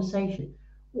modest conversation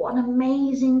what an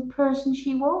amazing person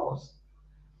she was.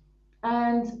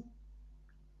 And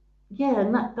yeah,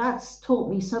 and that's taught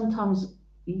me sometimes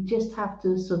you just have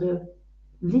to sort of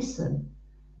listen.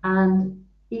 And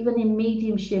even in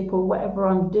mediumship or whatever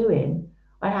I'm doing,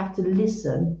 I have to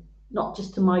listen, not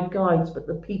just to my guides, but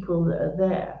the people that are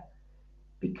there,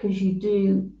 because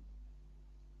you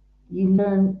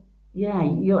learn. Yeah,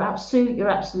 you're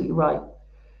absolutely right.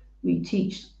 We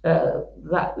teach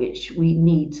that which we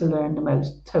need to learn the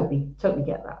most. Totally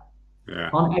get that.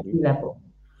 Yeah. On every level.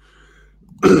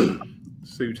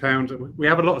 Sue Townsend. We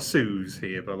have a lot of Sues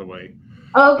here, by the way.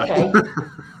 Okay.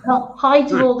 Hi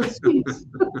to all the Sues.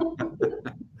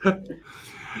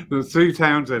 Sue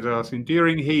Townsend asking,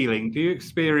 during healing, do you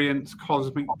experience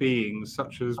cosmic beings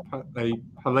such as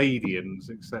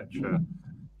Palladians, etc.?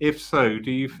 If so,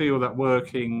 do you feel that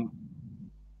working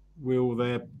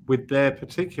with their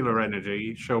particular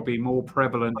energy shall be more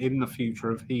prevalent in the future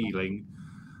of healing,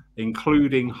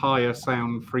 including higher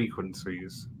sound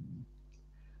frequencies?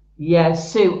 Yeah,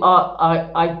 Sue,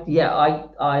 I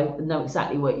know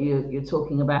exactly what you're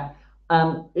talking about.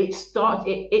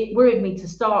 It worried me to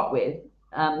start with,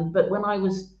 but when I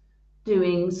was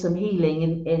doing some healing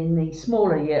in the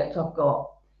smaller yurt I've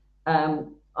got,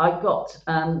 I got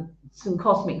some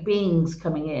cosmic beings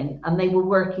coming in, and they were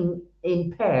working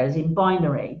in pairs, in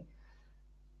binary.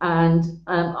 And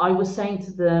I was saying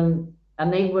to them,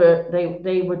 and they were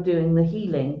doing the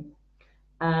healing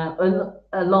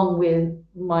along with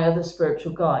my other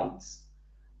spiritual guides,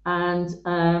 and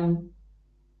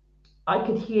I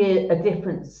could hear a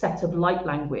different set of light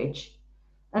language.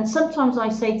 And sometimes I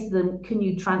say to them, can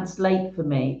you translate for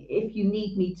me? If you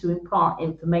need me to impart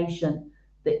information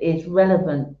that is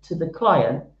relevant to the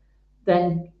client,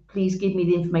 then please give me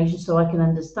the information so I can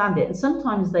understand it. And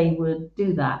sometimes they would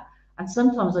do that. And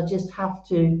sometimes I just have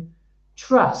to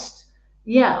trust.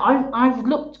 Yeah, I've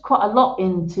looked quite a lot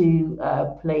into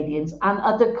Palladians and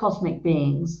other cosmic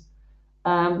beings.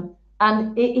 And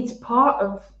it's part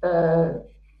of,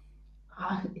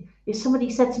 if somebody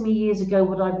said to me years ago,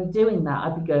 would I be doing that?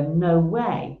 I'd be going, no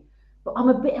way. But I'm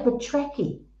a bit of a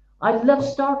Trekkie. I love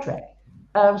Star Trek.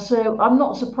 So I'm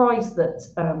not surprised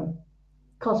that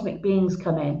cosmic beings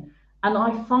come in. And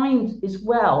I find as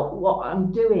well, what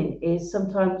I'm doing is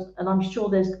sometimes, and I'm sure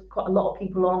there's quite a lot of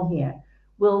people on here,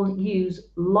 will use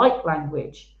light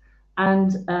language.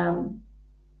 And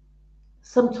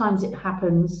sometimes it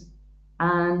happens,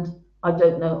 and I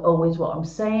don't know always what I'm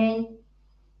saying.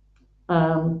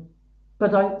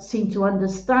 But I seem to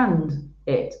understand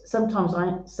it. Sometimes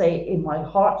I say it in my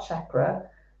heart chakra.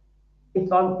 If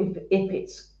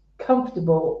it's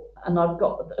comfortable and I've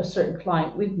got a certain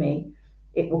client with me,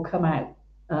 it will come out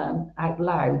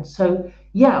loud. So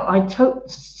yeah,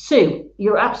 Sue,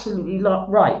 you're absolutely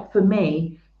right. For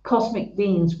me, cosmic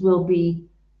beings will be.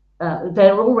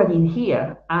 They're already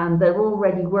here and they're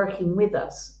already working with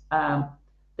us.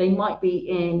 They might be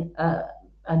in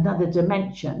another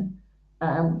dimension.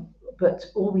 But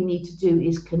all we need to do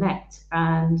is connect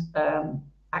and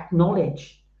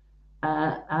acknowledge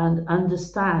and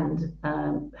understand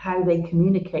how they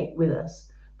communicate with us.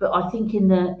 But I think in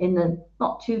the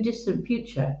not too distant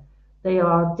future, they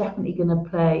are definitely going to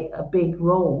play a big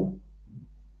role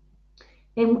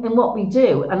in what we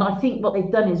do. And I think what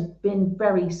they've done is been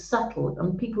very subtle.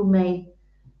 And people may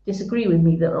disagree with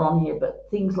me that are on here, but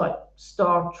things like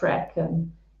Star Trek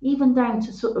and even down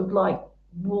to sort of like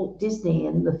Walt Disney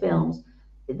and the films,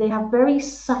 they have very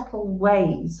subtle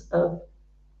ways of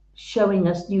showing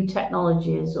us new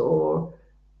technologies or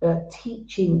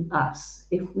teaching us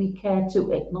if we care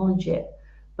to acknowledge it.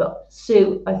 But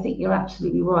Sue, I think you're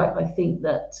absolutely right. I think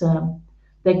that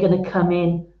they're going to come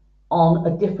in on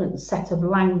a different set of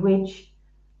language,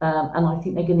 and I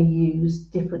think they're going to use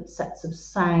different sets of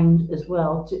sound as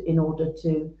well in order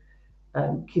to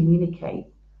communicate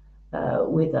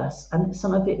with us. And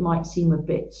some of it might seem a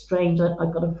bit strange.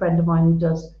 I've got a friend of mine who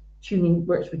does tuning,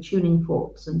 works with tuning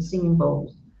forks and singing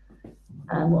bowls,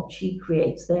 and what she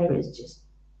creates there is just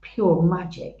pure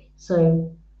magic.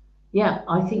 So yeah,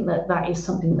 I think that is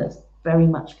something that's very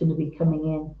much going to be coming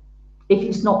in, if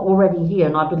it's not already here,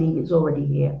 and I believe it's already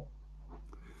here.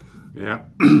 Yeah.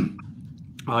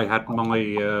 I had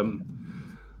my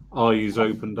eyes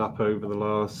opened up over the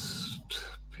last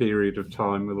period of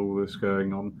time with all this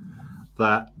going on,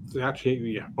 that actually,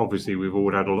 yeah, obviously we've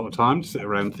all had a lot of time to sit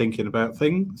around thinking about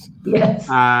things. Yes.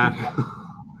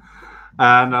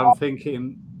 And I'm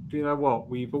thinking, do you know what?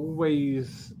 We've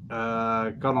always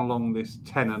gone along this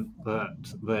tenet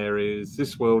that there is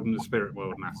this world and the spirit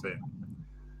world, and that's it.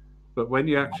 But when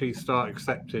you actually start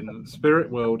accepting that the spirit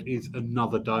world is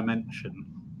another dimension,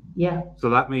 yeah. So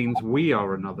that means we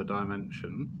are another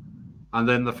dimension. And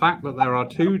then the fact that there are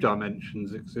two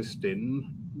dimensions existing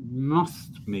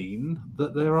must mean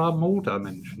that there are more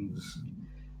dimensions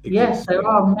existing. Yes, there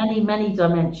are many, many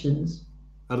dimensions.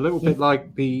 A little bit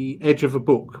like the edge of a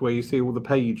book where you see all the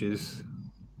pages,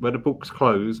 where the book's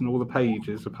closed and all the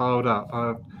pages are piled up.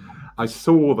 I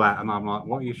saw that and I'm like,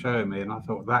 what are you showing me? And I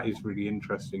thought, that is really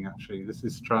interesting, actually. This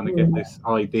is trying to get this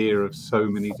idea of so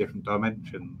many different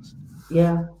dimensions.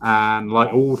 Yeah. And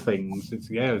like all things, it's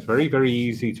very, very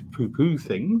easy to poo-poo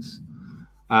things.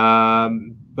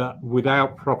 But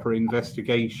without proper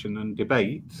investigation and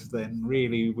debate, then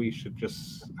really we should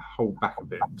just hold back a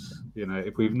bit. You know,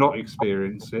 if we've not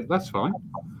experienced it, that's fine.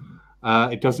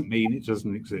 It doesn't mean it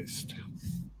doesn't exist.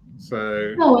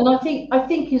 So no, and I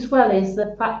think as well is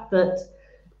the fact that,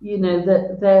 you know,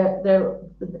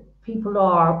 that people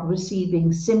are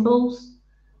receiving symbols,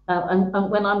 and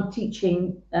when I'm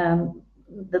teaching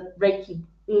the Reiki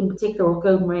in particular, or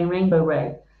Golden Ray and Rainbow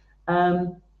Ray,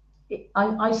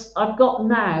 I've got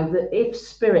now that if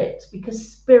spirit,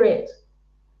 because spirit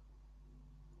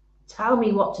tell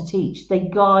me what to teach, they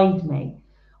guide me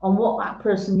on what that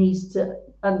person needs to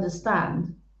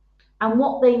understand and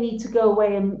what they need to go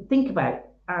away and think about.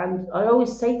 And I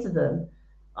always say to them,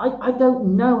 I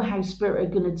don't know how spirit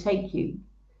are going to take you.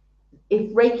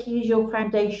 If Reiki is your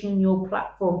foundation, your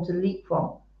platform to leap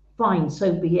from, fine,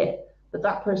 so be it. But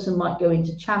that person might go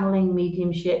into channeling,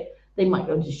 mediumship, They might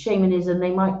go into shamanism.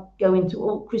 They might go into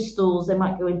all crystals. They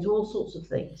might go into all sorts of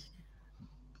things.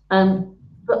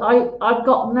 But I've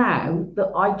got now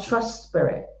that I trust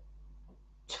spirit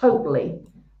totally,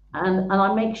 and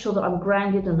I make sure that I'm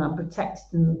grounded and I'm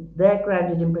protected, and they're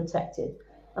grounded and protected.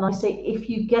 And I say, if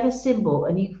you get a symbol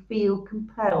and you feel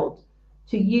compelled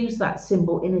to use that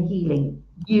symbol in a healing,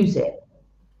 use it,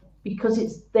 because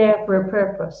it's there for a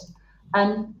purpose.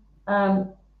 And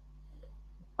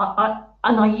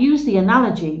I use the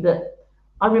analogy that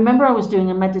I remember I was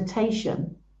doing a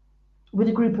meditation with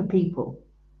a group of people,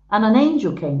 and an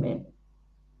angel came in,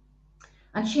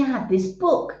 and she had this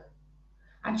book,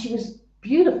 and she was a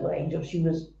beautiful angel. She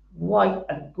was white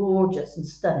and gorgeous and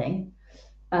stunning,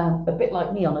 a bit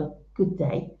like me on a good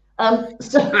day. And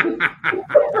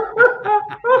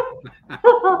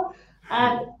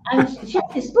she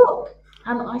had this book,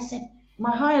 and I said,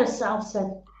 my higher self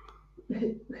said,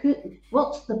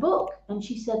 what's the book? And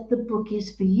she said, the book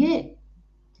is for you.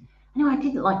 Anyway, I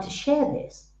didn't like to share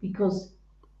this because,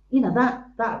 you know,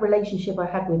 that relationship I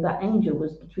had with that angel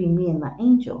was between me and that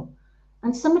angel.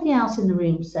 And somebody else in the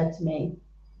room said to me,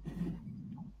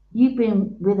 you've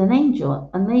been with an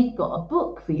angel and they've got a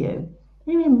book for you.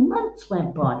 Anyway, months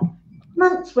went by,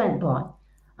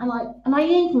 and I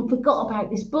even forgot about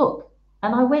this book.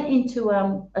 And I went into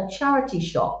a charity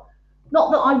shop.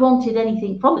 Not that I wanted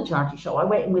anything from the charity shop. I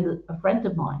went in with a friend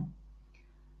of mine.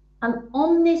 And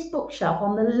on this bookshelf,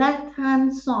 on the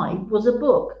left-hand side, was a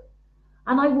book.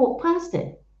 And I walked past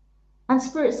it. And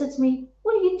Spirit said to me,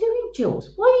 what are you doing,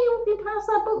 Jules? Why are you walking past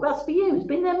that book? That's for you. It's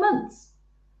been there months.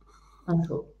 I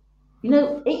thought, you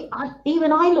know,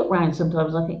 even I look round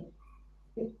sometimes. I think,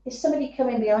 is somebody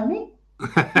coming behind me?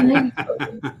 You know,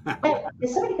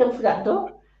 is somebody coming through that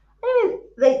door?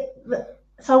 Anyway,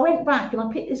 so I went back and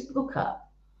I picked this book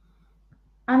up,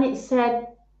 and it said,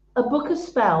 A Book of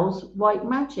Spells, White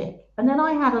Magic. And then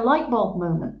I had a light bulb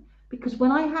moment, because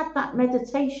when I had that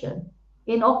meditation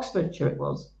in Oxfordshire, it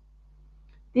was,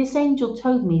 this angel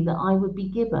told me that I would be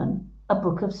given a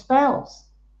book of spells.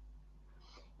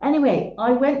 Anyway,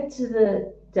 I went to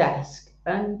the desk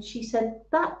and she said,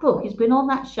 that book has been on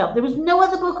that shelf. There was no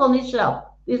other book on this shelf.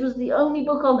 This was the only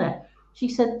book on there. She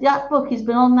said, that book has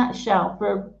been on that shelf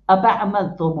for about a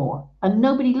month or more, and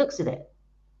nobody looks at it.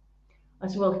 I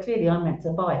said, well, clearly I meant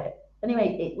to buy it.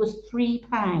 Anyway, it was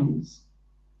 £3,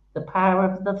 The Power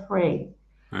of the Three.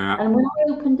 Yeah. And when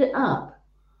I opened it up,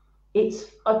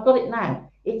 I've got it now.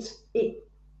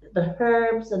 The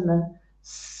herbs and the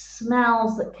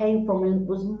smells that came from it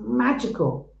was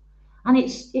magical. And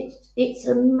it's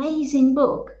an amazing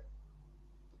book.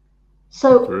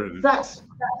 So that's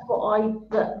what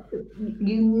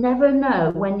you never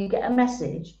know when you get a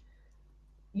message.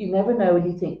 You never know when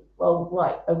you think, well,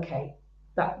 right, okay,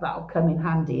 that'll come in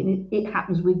handy. And it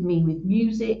happens with me with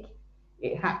music.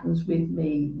 It happens with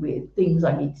me with things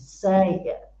I need to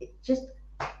say. It just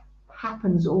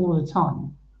happens all the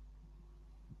time.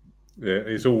 Yeah,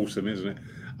 it's awesome, isn't it?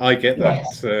 I get that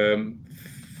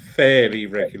fairly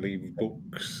regularly with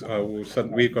books.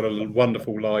 We've got a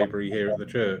wonderful library here at the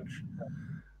church,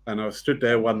 and I stood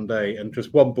there one day and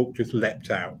just one book just leapt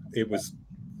out.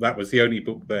 That was the only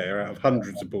book there out of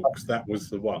hundreds of books. That was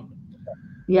the one.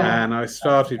 Yeah. And I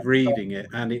started reading it,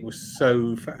 and it was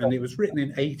and it was written in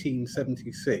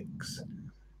 1876,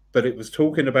 but it was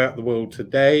talking about the world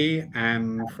today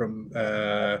and from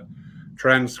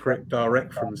transcript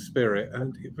direct from spirit,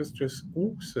 and it was just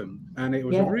awesome. And it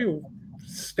was a real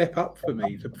step up for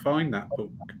me to find that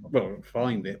book. Well,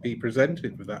 be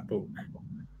presented with that book.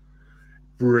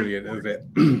 Brilliant, isn't it?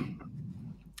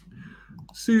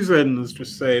 Susan's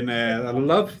just saying there, I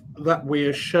love that we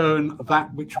are shown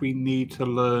that which we need to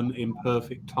learn in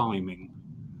perfect timing.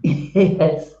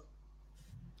 Yes.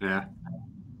 Yeah.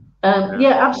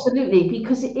 Yeah, absolutely,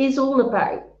 because it is all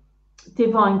about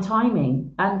divine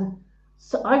timing. And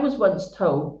so I was once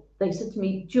told, they said to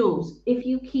me, Jules, if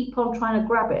you keep on trying to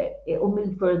grab it, it will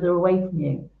move further away from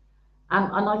you.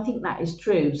 And I think that is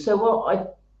true. So what I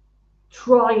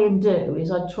try and do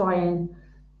is I try and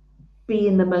be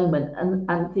in the moment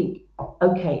and think,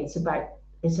 okay, it's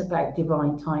about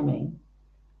divine timing.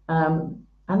 And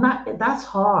that's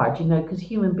hard, you know, because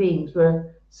human beings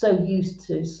were so used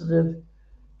to sort of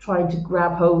trying to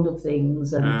grab hold of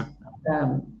things and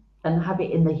have it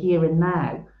in the here and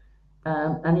now.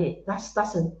 And that's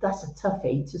a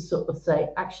toughie to sort of say,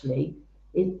 actually,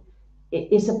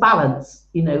 it's a balance,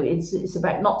 you know. It's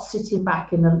about not sitting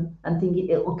back and thinking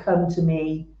it will come to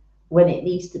me when it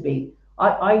needs to be.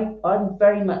 I'm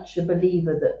very much a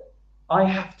believer that I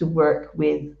have to work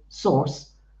with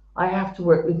source. I have to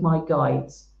work with my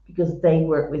guides because they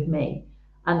work with me.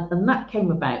 And that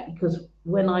came about because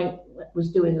when I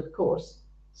was doing the course,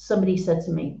 somebody said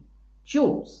to me,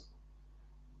 Jules,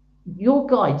 your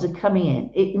guides are coming in.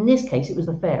 In this case, it was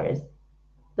the fairies.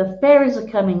 The fairies are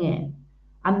coming in,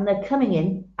 and they're coming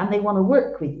in and they want to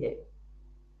work with you.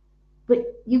 But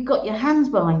you've got your hands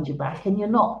behind your back and you're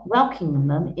not welcoming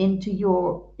them into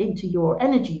your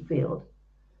energy field.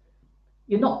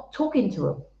 You're not talking to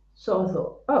them. So I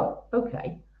thought, oh,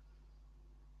 okay.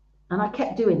 And I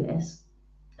kept doing this,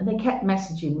 and they kept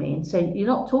messaging me and saying, you're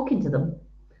not talking to them.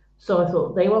 So I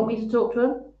thought, they want me to talk to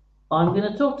them? I'm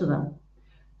going to talk to them.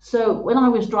 So when I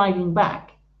was driving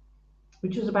back,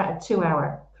 which was about a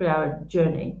 3-hour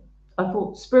journey, I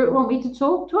thought, Spirit want me to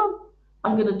talk to them?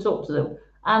 I'm going to talk to them.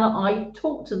 And I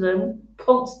talked to them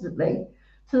constantly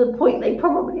to the point they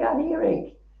probably had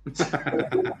earache.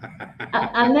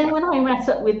 And then when I met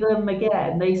up with them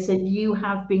again, they said, you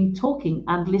have been talking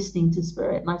and listening to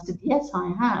Spirit. And I said, yes,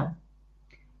 I have.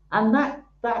 And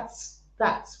that's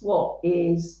what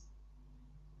is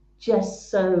just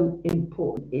so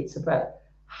important. It's about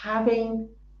having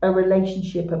a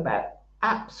relationship about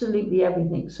absolutely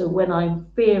everything. So when I'm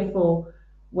fearful,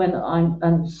 when I'm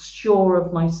unsure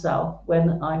of myself,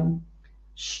 when I'm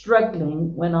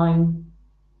struggling, when I'm,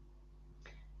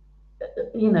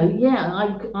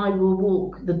 I will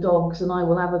walk the dogs and I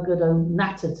will have a good old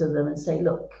natter to them and say,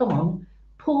 look, come on,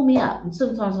 pull me up. And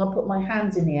sometimes I'll put my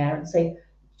hands in the air and say,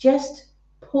 just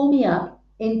pull me up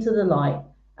into the light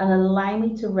and allow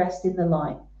me to rest in the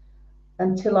light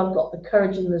until I've got the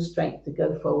courage and the strength to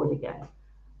go forward again.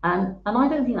 And I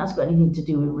don't think that's got anything to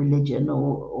do with religion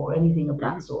or anything of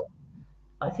that sort.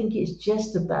 I think it's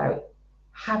just about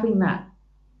having that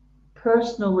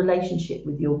personal relationship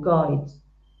with your guides,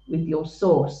 with your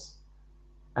source,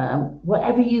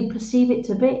 whatever you perceive it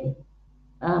to be.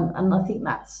 And I think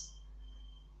that's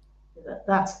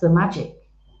the magic.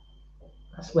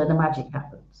 That's where the magic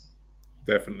happens.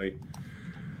 Definitely.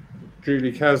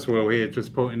 Julie Caswell here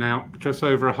just pointing out, just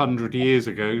over 100 years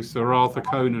ago, Sir Arthur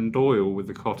Conan Doyle with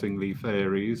the Cottingley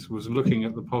fairies was looking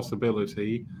at the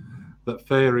possibility that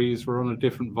fairies were on a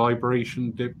different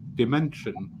vibration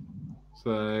dimension.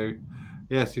 So,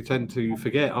 yes, you tend to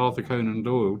forget Arthur Conan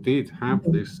Doyle did have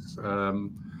this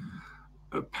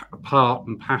part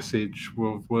and passage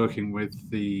of working with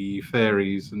the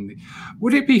fairies. And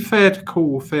would it be fair to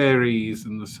call fairies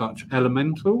and the such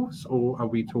elementals, or are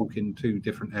we talking two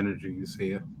different energies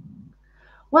here?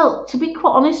 Well, to be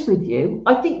quite honest with you,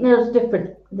 I think there's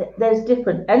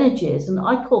different energies, and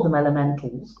I call them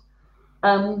elementals.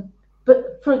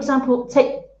 But for example,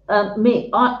 take me.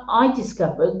 I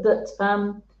discovered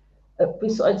that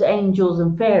besides angels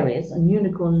and fairies and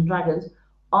unicorns and dragons,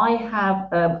 I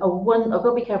have I've got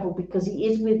to be careful because he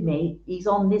is with me. He's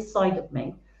on this side of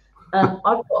me. I've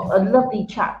got a lovely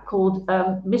chap called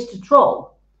Mr.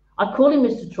 Troll. I call him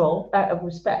Mr. Troll out of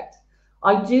respect.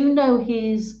 I do know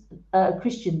his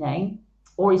Christian name,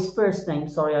 or his first name,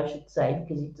 sorry, I should say,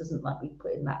 because he doesn't like me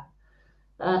putting that.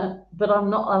 But I'm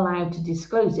not allowed to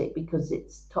disclose it because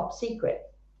it's top secret.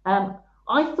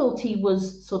 I thought he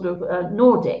was sort of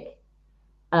Nordic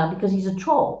because he's a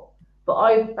troll. But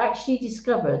I've actually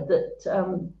discovered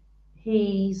that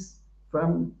he's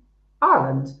from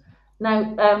Ireland.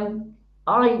 Now,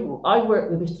 I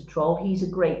work with Mr. Troll. He's a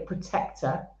great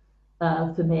protector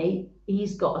for me.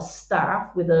 He's got a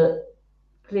staff with a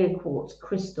clear quartz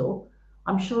crystal.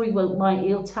 I'm sure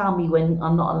he'll tell me when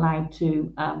I'm not allowed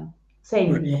to say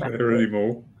anything about it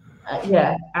anymore.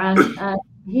 Yeah, and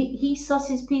he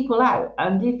susses people out,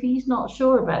 and if he's not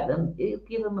sure about them, he'll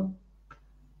give them a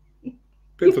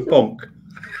bit of a bonk.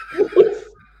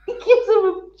 He gives them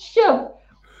a shove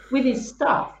with his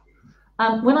stuff.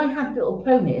 When I had little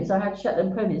ponies, I had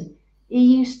Shetland ponies.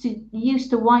 He used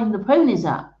to wind the ponies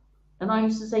up, and I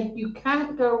used to say, "You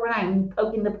can't go around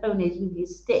poking the ponies with your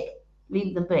stick.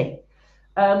 Leave them be."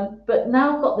 But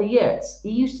now I've got the yurts. He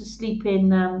used to sleep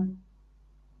in.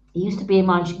 He used to be in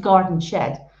my garden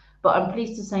shed. But I'm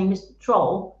pleased to say, Mr.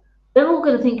 Troll, they're all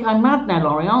going to think I'm mad now,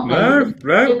 Laurie, aren't they? No.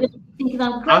 They're going to be thinking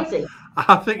I'm crazy.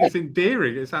 I think it's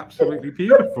endearing. It's absolutely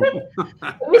beautiful.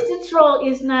 Mr. Troll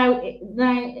is now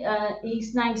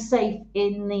he's now safe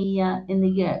in the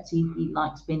yurts. He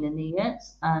likes being in the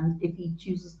yurts, and if he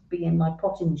chooses to be in my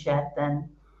potting shed, then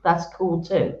that's cool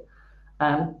too.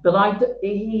 But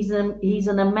he's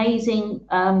an amazing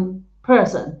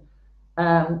person.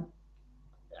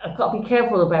 I've got to be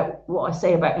careful about what I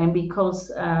say about him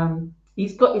because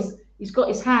he's got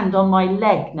his hand on my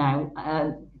leg now,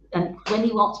 and when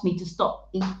he wants me to stop,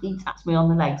 he taps me on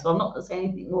the leg. So I'm not going to say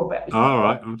anything more about it. All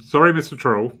right, I'm sorry, Mr.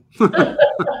 Troll. But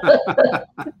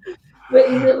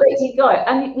he's a lazy guy,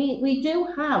 and we do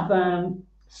have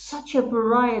such a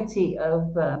variety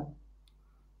of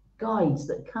guides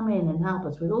that come in and help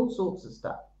us with all sorts of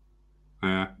stuff.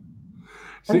 Yeah.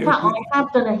 In fact, I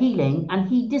have done a healing, and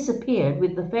he disappeared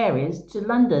with the fairies to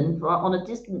London on a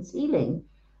distance healing.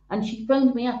 And she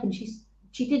phoned me up, and she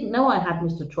didn't know I had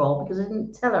Mr. Troll because I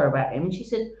didn't tell her about him. And she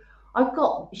said,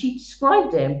 she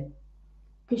described him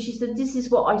because she said, this is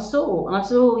what I saw. And I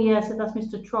said, oh, yeah, I said, that's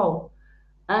Mr. Troll.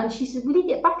 And she said, will he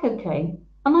get back okay?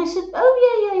 And I said,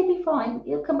 oh, yeah, he'll be fine.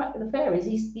 He'll come back with the fairies.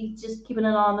 He's just keeping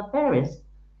an eye on the fairies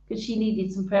because she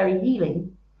needed some fairy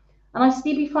healing. And I said,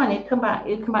 he'll be fine. He'll come back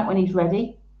when he's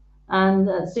ready. And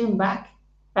soon back,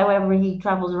 however he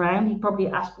travels around, he probably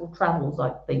astral travels, I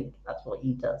think. That's what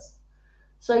he does.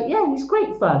 So, yeah, he's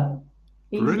great fun.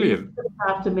 Brilliant. He's looking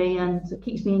after me and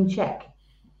keeps me in check.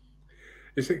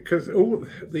 Is it because all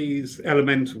these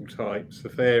elemental types, the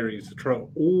fairies, the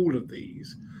troll, all of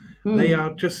these, they are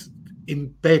just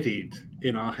embedded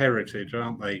in our heritage,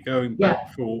 aren't they? Going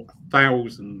back for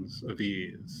thousands of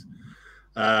years.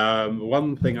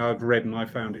 One thing I've read and I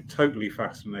found it totally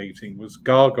fascinating was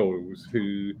gargoyles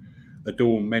who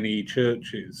adorn many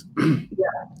churches.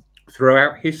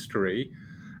 Throughout history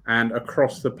and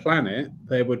across the planet,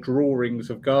 there were drawings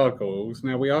of gargoyles.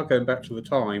 Now, we are going back to the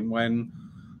time when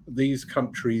these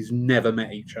countries never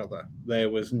met each other. There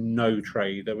was no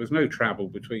trade, there was no travel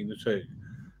between the two.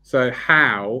 So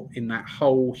how, in that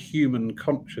whole human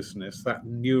consciousness, that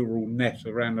neural net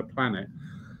around the planet,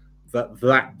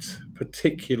 that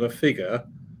particular figure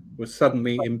was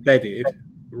suddenly embedded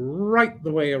right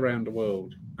the way around the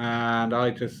world? And I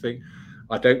just think,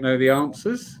 I don't know the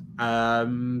answers,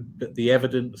 but the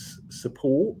evidence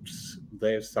supports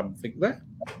there's something there.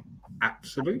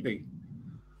 Absolutely.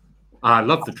 I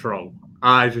love the troll.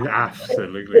 I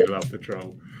absolutely love the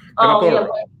troll.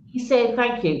 He said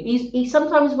thank you. He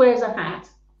sometimes wears a hat.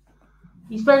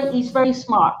 He's very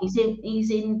smart. He's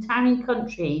in town and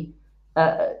country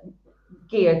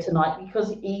gear tonight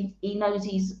because he knows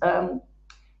he's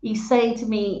saying to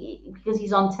me because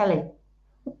he's on telly.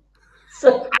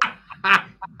 So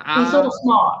he's all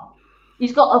smart.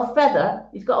 He's got a feather.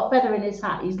 He's got a feather in his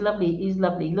hat. He's lovely.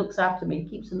 He looks after me.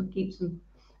 Keeps him.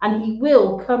 And he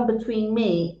will come between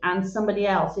me and somebody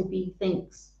else if he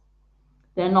thinks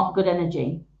they're not good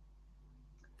energy.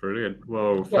 Brilliant.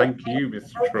 Well, thank you,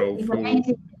 Mr. Troll. He's an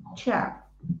amazing chat.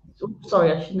 Oh,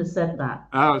 sorry, I shouldn't have said that.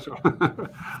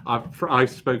 I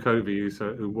spoke over you, so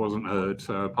it wasn't heard,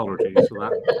 so apologies for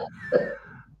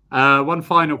that. One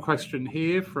final question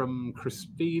here from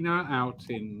Christina out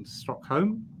in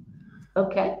Stockholm.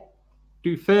 Okay.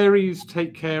 Do fairies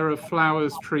take care of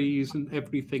flowers, trees, and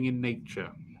everything in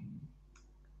nature?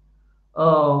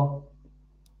 Oh,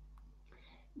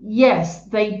 yes,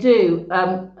 they do.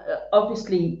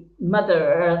 Obviously, Mother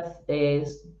Earth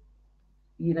is,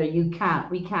 we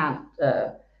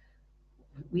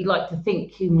like to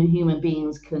think human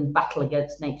beings can battle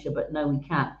against nature, but no, we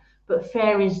can't. But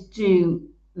fairies do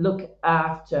look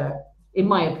after, in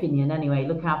my opinion anyway,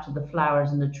 look after the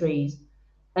flowers and the trees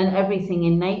and everything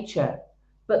in nature.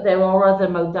 But there are other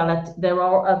modalities, there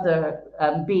are other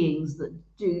beings that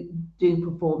do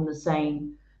perform the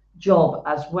same job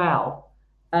as well.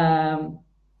 And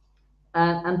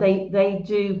they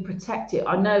do protect it.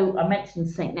 I know I mentioned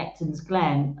St. Nectan's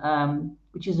Glen,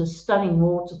 which is a stunning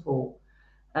waterfall.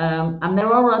 And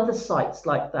there are other sites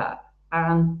like that.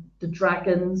 And the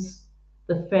dragons,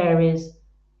 the fairies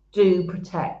do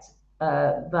protect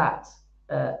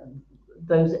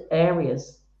those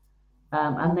areas.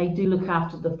 And they do look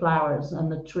after the flowers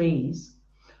and the trees.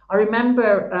 I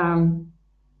remember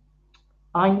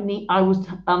I was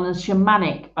on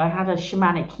I had a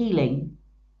shamanic healing,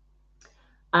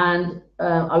 and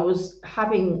I was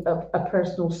having a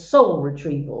personal soul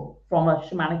retrieval from a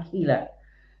shamanic healer,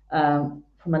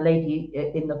 from a lady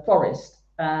in the forest,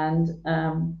 and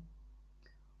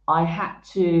I had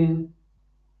to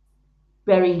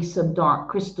bury some dark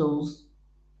crystals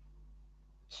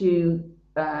to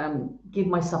give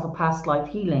myself a past life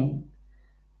healing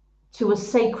to a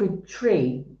sacred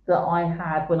tree that I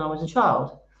had when I was a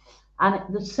child. And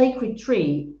the sacred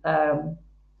tree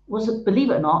was, believe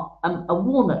it or not, a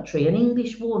walnut tree, an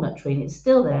English walnut tree, and it's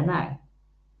still there now.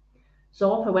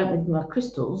 So off I went with my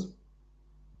crystals,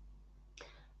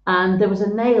 and there was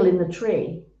a nail in the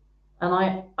tree, and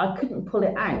I couldn't pull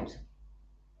it out.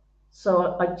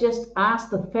 So I just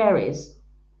asked the fairies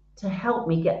to help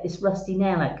me get this rusty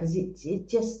nail out because it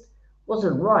just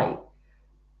wasn't right.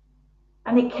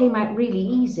 And it came out really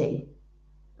easy.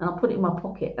 And I put it in my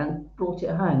pocket and brought it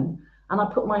home. And I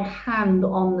put my hand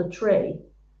on the tree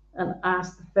and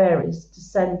asked the fairies to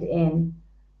send in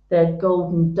their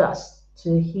golden dust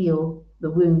to heal the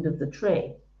wound of the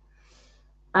tree.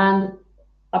 And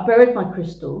I buried my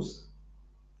crystals.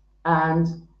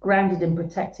 and grounded and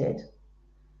protected.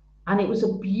 And it was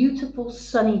a beautiful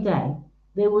sunny day.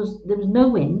 There was no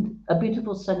wind, a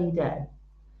beautiful sunny day.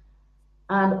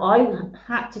 And I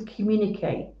had to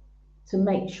communicate to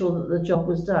make sure that the job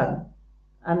was done.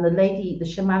 And the lady, the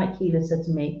shamanic healer, said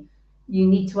to me, you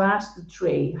need to ask the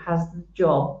tree, has the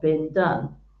job been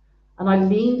done? And I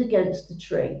leaned against the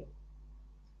tree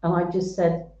and I just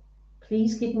said,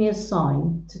 please give me a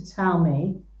sign to tell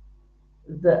me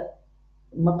that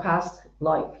my past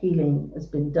life healing has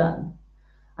been done.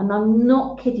 And I'm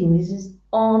not kidding, this is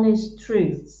honest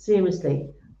truth, seriously.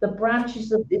 The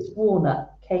branches of this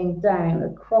walnut came down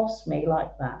across me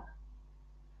like that,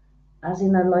 as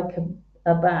in like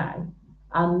a bag,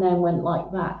 and then went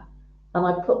like that. And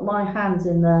I put my hands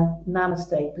in the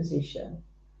namaste position,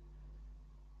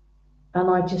 and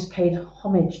I just paid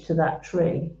homage to that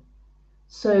tree.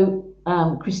 So,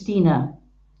 Christina,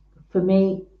 for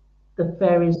me, the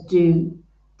fairies do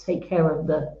take care of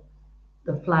the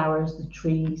flowers, the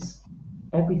trees,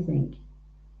 everything.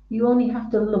 You only have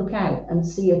to look out and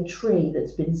see a tree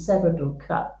that's been severed or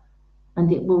cut,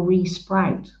 and it will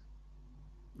re-sprout.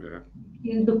 Yeah.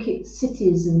 You look at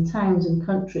cities and towns and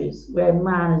countries where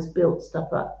man has built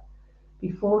stuff up.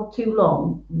 Before too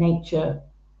long, nature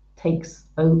takes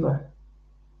over.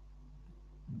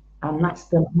 And that's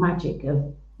the magic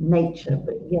of nature.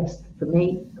 But yes, for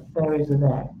me, the fairies are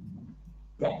there.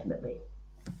 Definitely.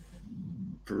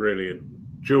 Brilliant.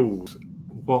 Jules,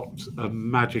 what a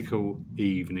magical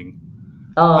evening.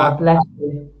 Oh, bless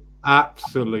you.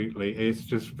 Absolutely. It's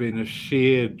just been a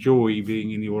sheer joy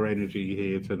being in your energy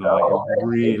here tonight. It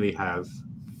really has.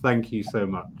 Thank you so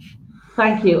much.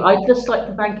 Thank you. I'd just like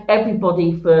to thank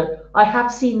everybody I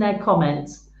have seen their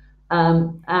comments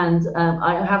and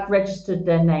I have registered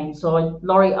their names. So,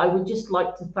 Laurie, I would just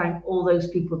like to thank all those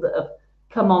people that have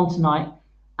come on tonight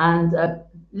and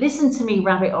listen to me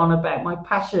rabbit on about my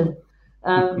passion,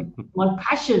 my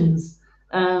passions,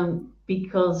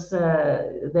 because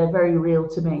they're very real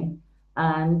to me.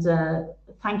 And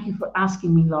thank you for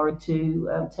asking me, Laurie,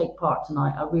 to take part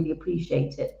tonight. I really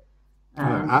appreciate it.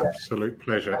 And, absolute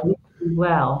pleasure. I wish you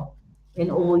well in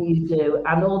all you do,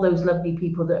 and all those lovely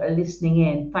people that are listening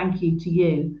in. Thank you to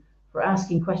you for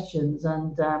asking questions.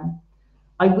 And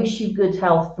I wish you good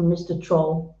health from Mr.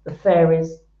 Troll, the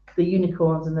fairies, the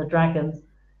unicorns and the dragons,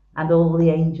 and all the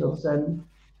angels. And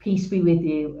peace be with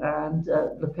you, and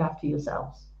look after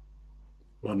yourselves.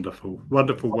 Wonderful,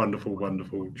 wonderful, wonderful,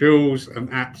 wonderful. Jules, an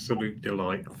absolute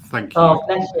delight. Thank you. Oh,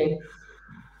 bless you.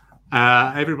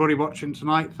 Everybody watching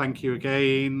tonight, thank you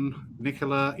again.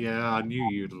 Nicola, yeah, I knew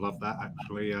you'd love that,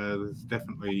 actually. There's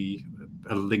definitely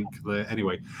a link there.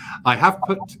 Anyway, I have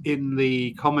put in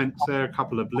the comments there a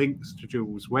couple of links to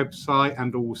Jules' website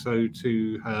and also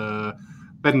to her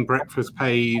bed and breakfast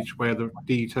page where the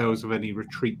details of any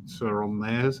retreats are on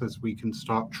theirs, as we can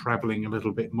start traveling a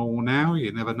little bit more now.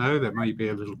 You never know, there may be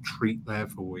a little treat there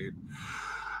for you.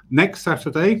 Next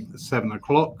Saturday at 7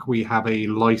 o'clock, we have a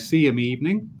Lyceum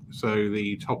evening. So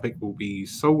the topic will be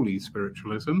solely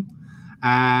spiritualism.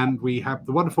 And we have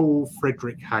the wonderful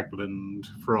Frederick Hagland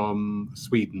from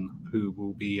Sweden, who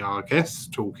will be our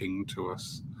guest talking to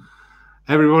us.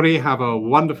 Everybody have a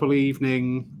wonderful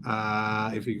evening.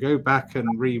 If you go back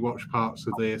and re-watch parts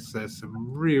of this, there's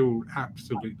some real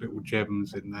absolute little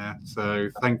gems in there. So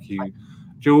thank you.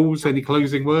 Jules, any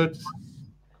closing words?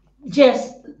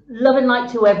 Just love and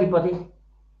light to everybody.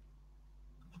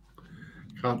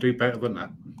 Can't do better than that.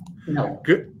 No.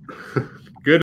 Good.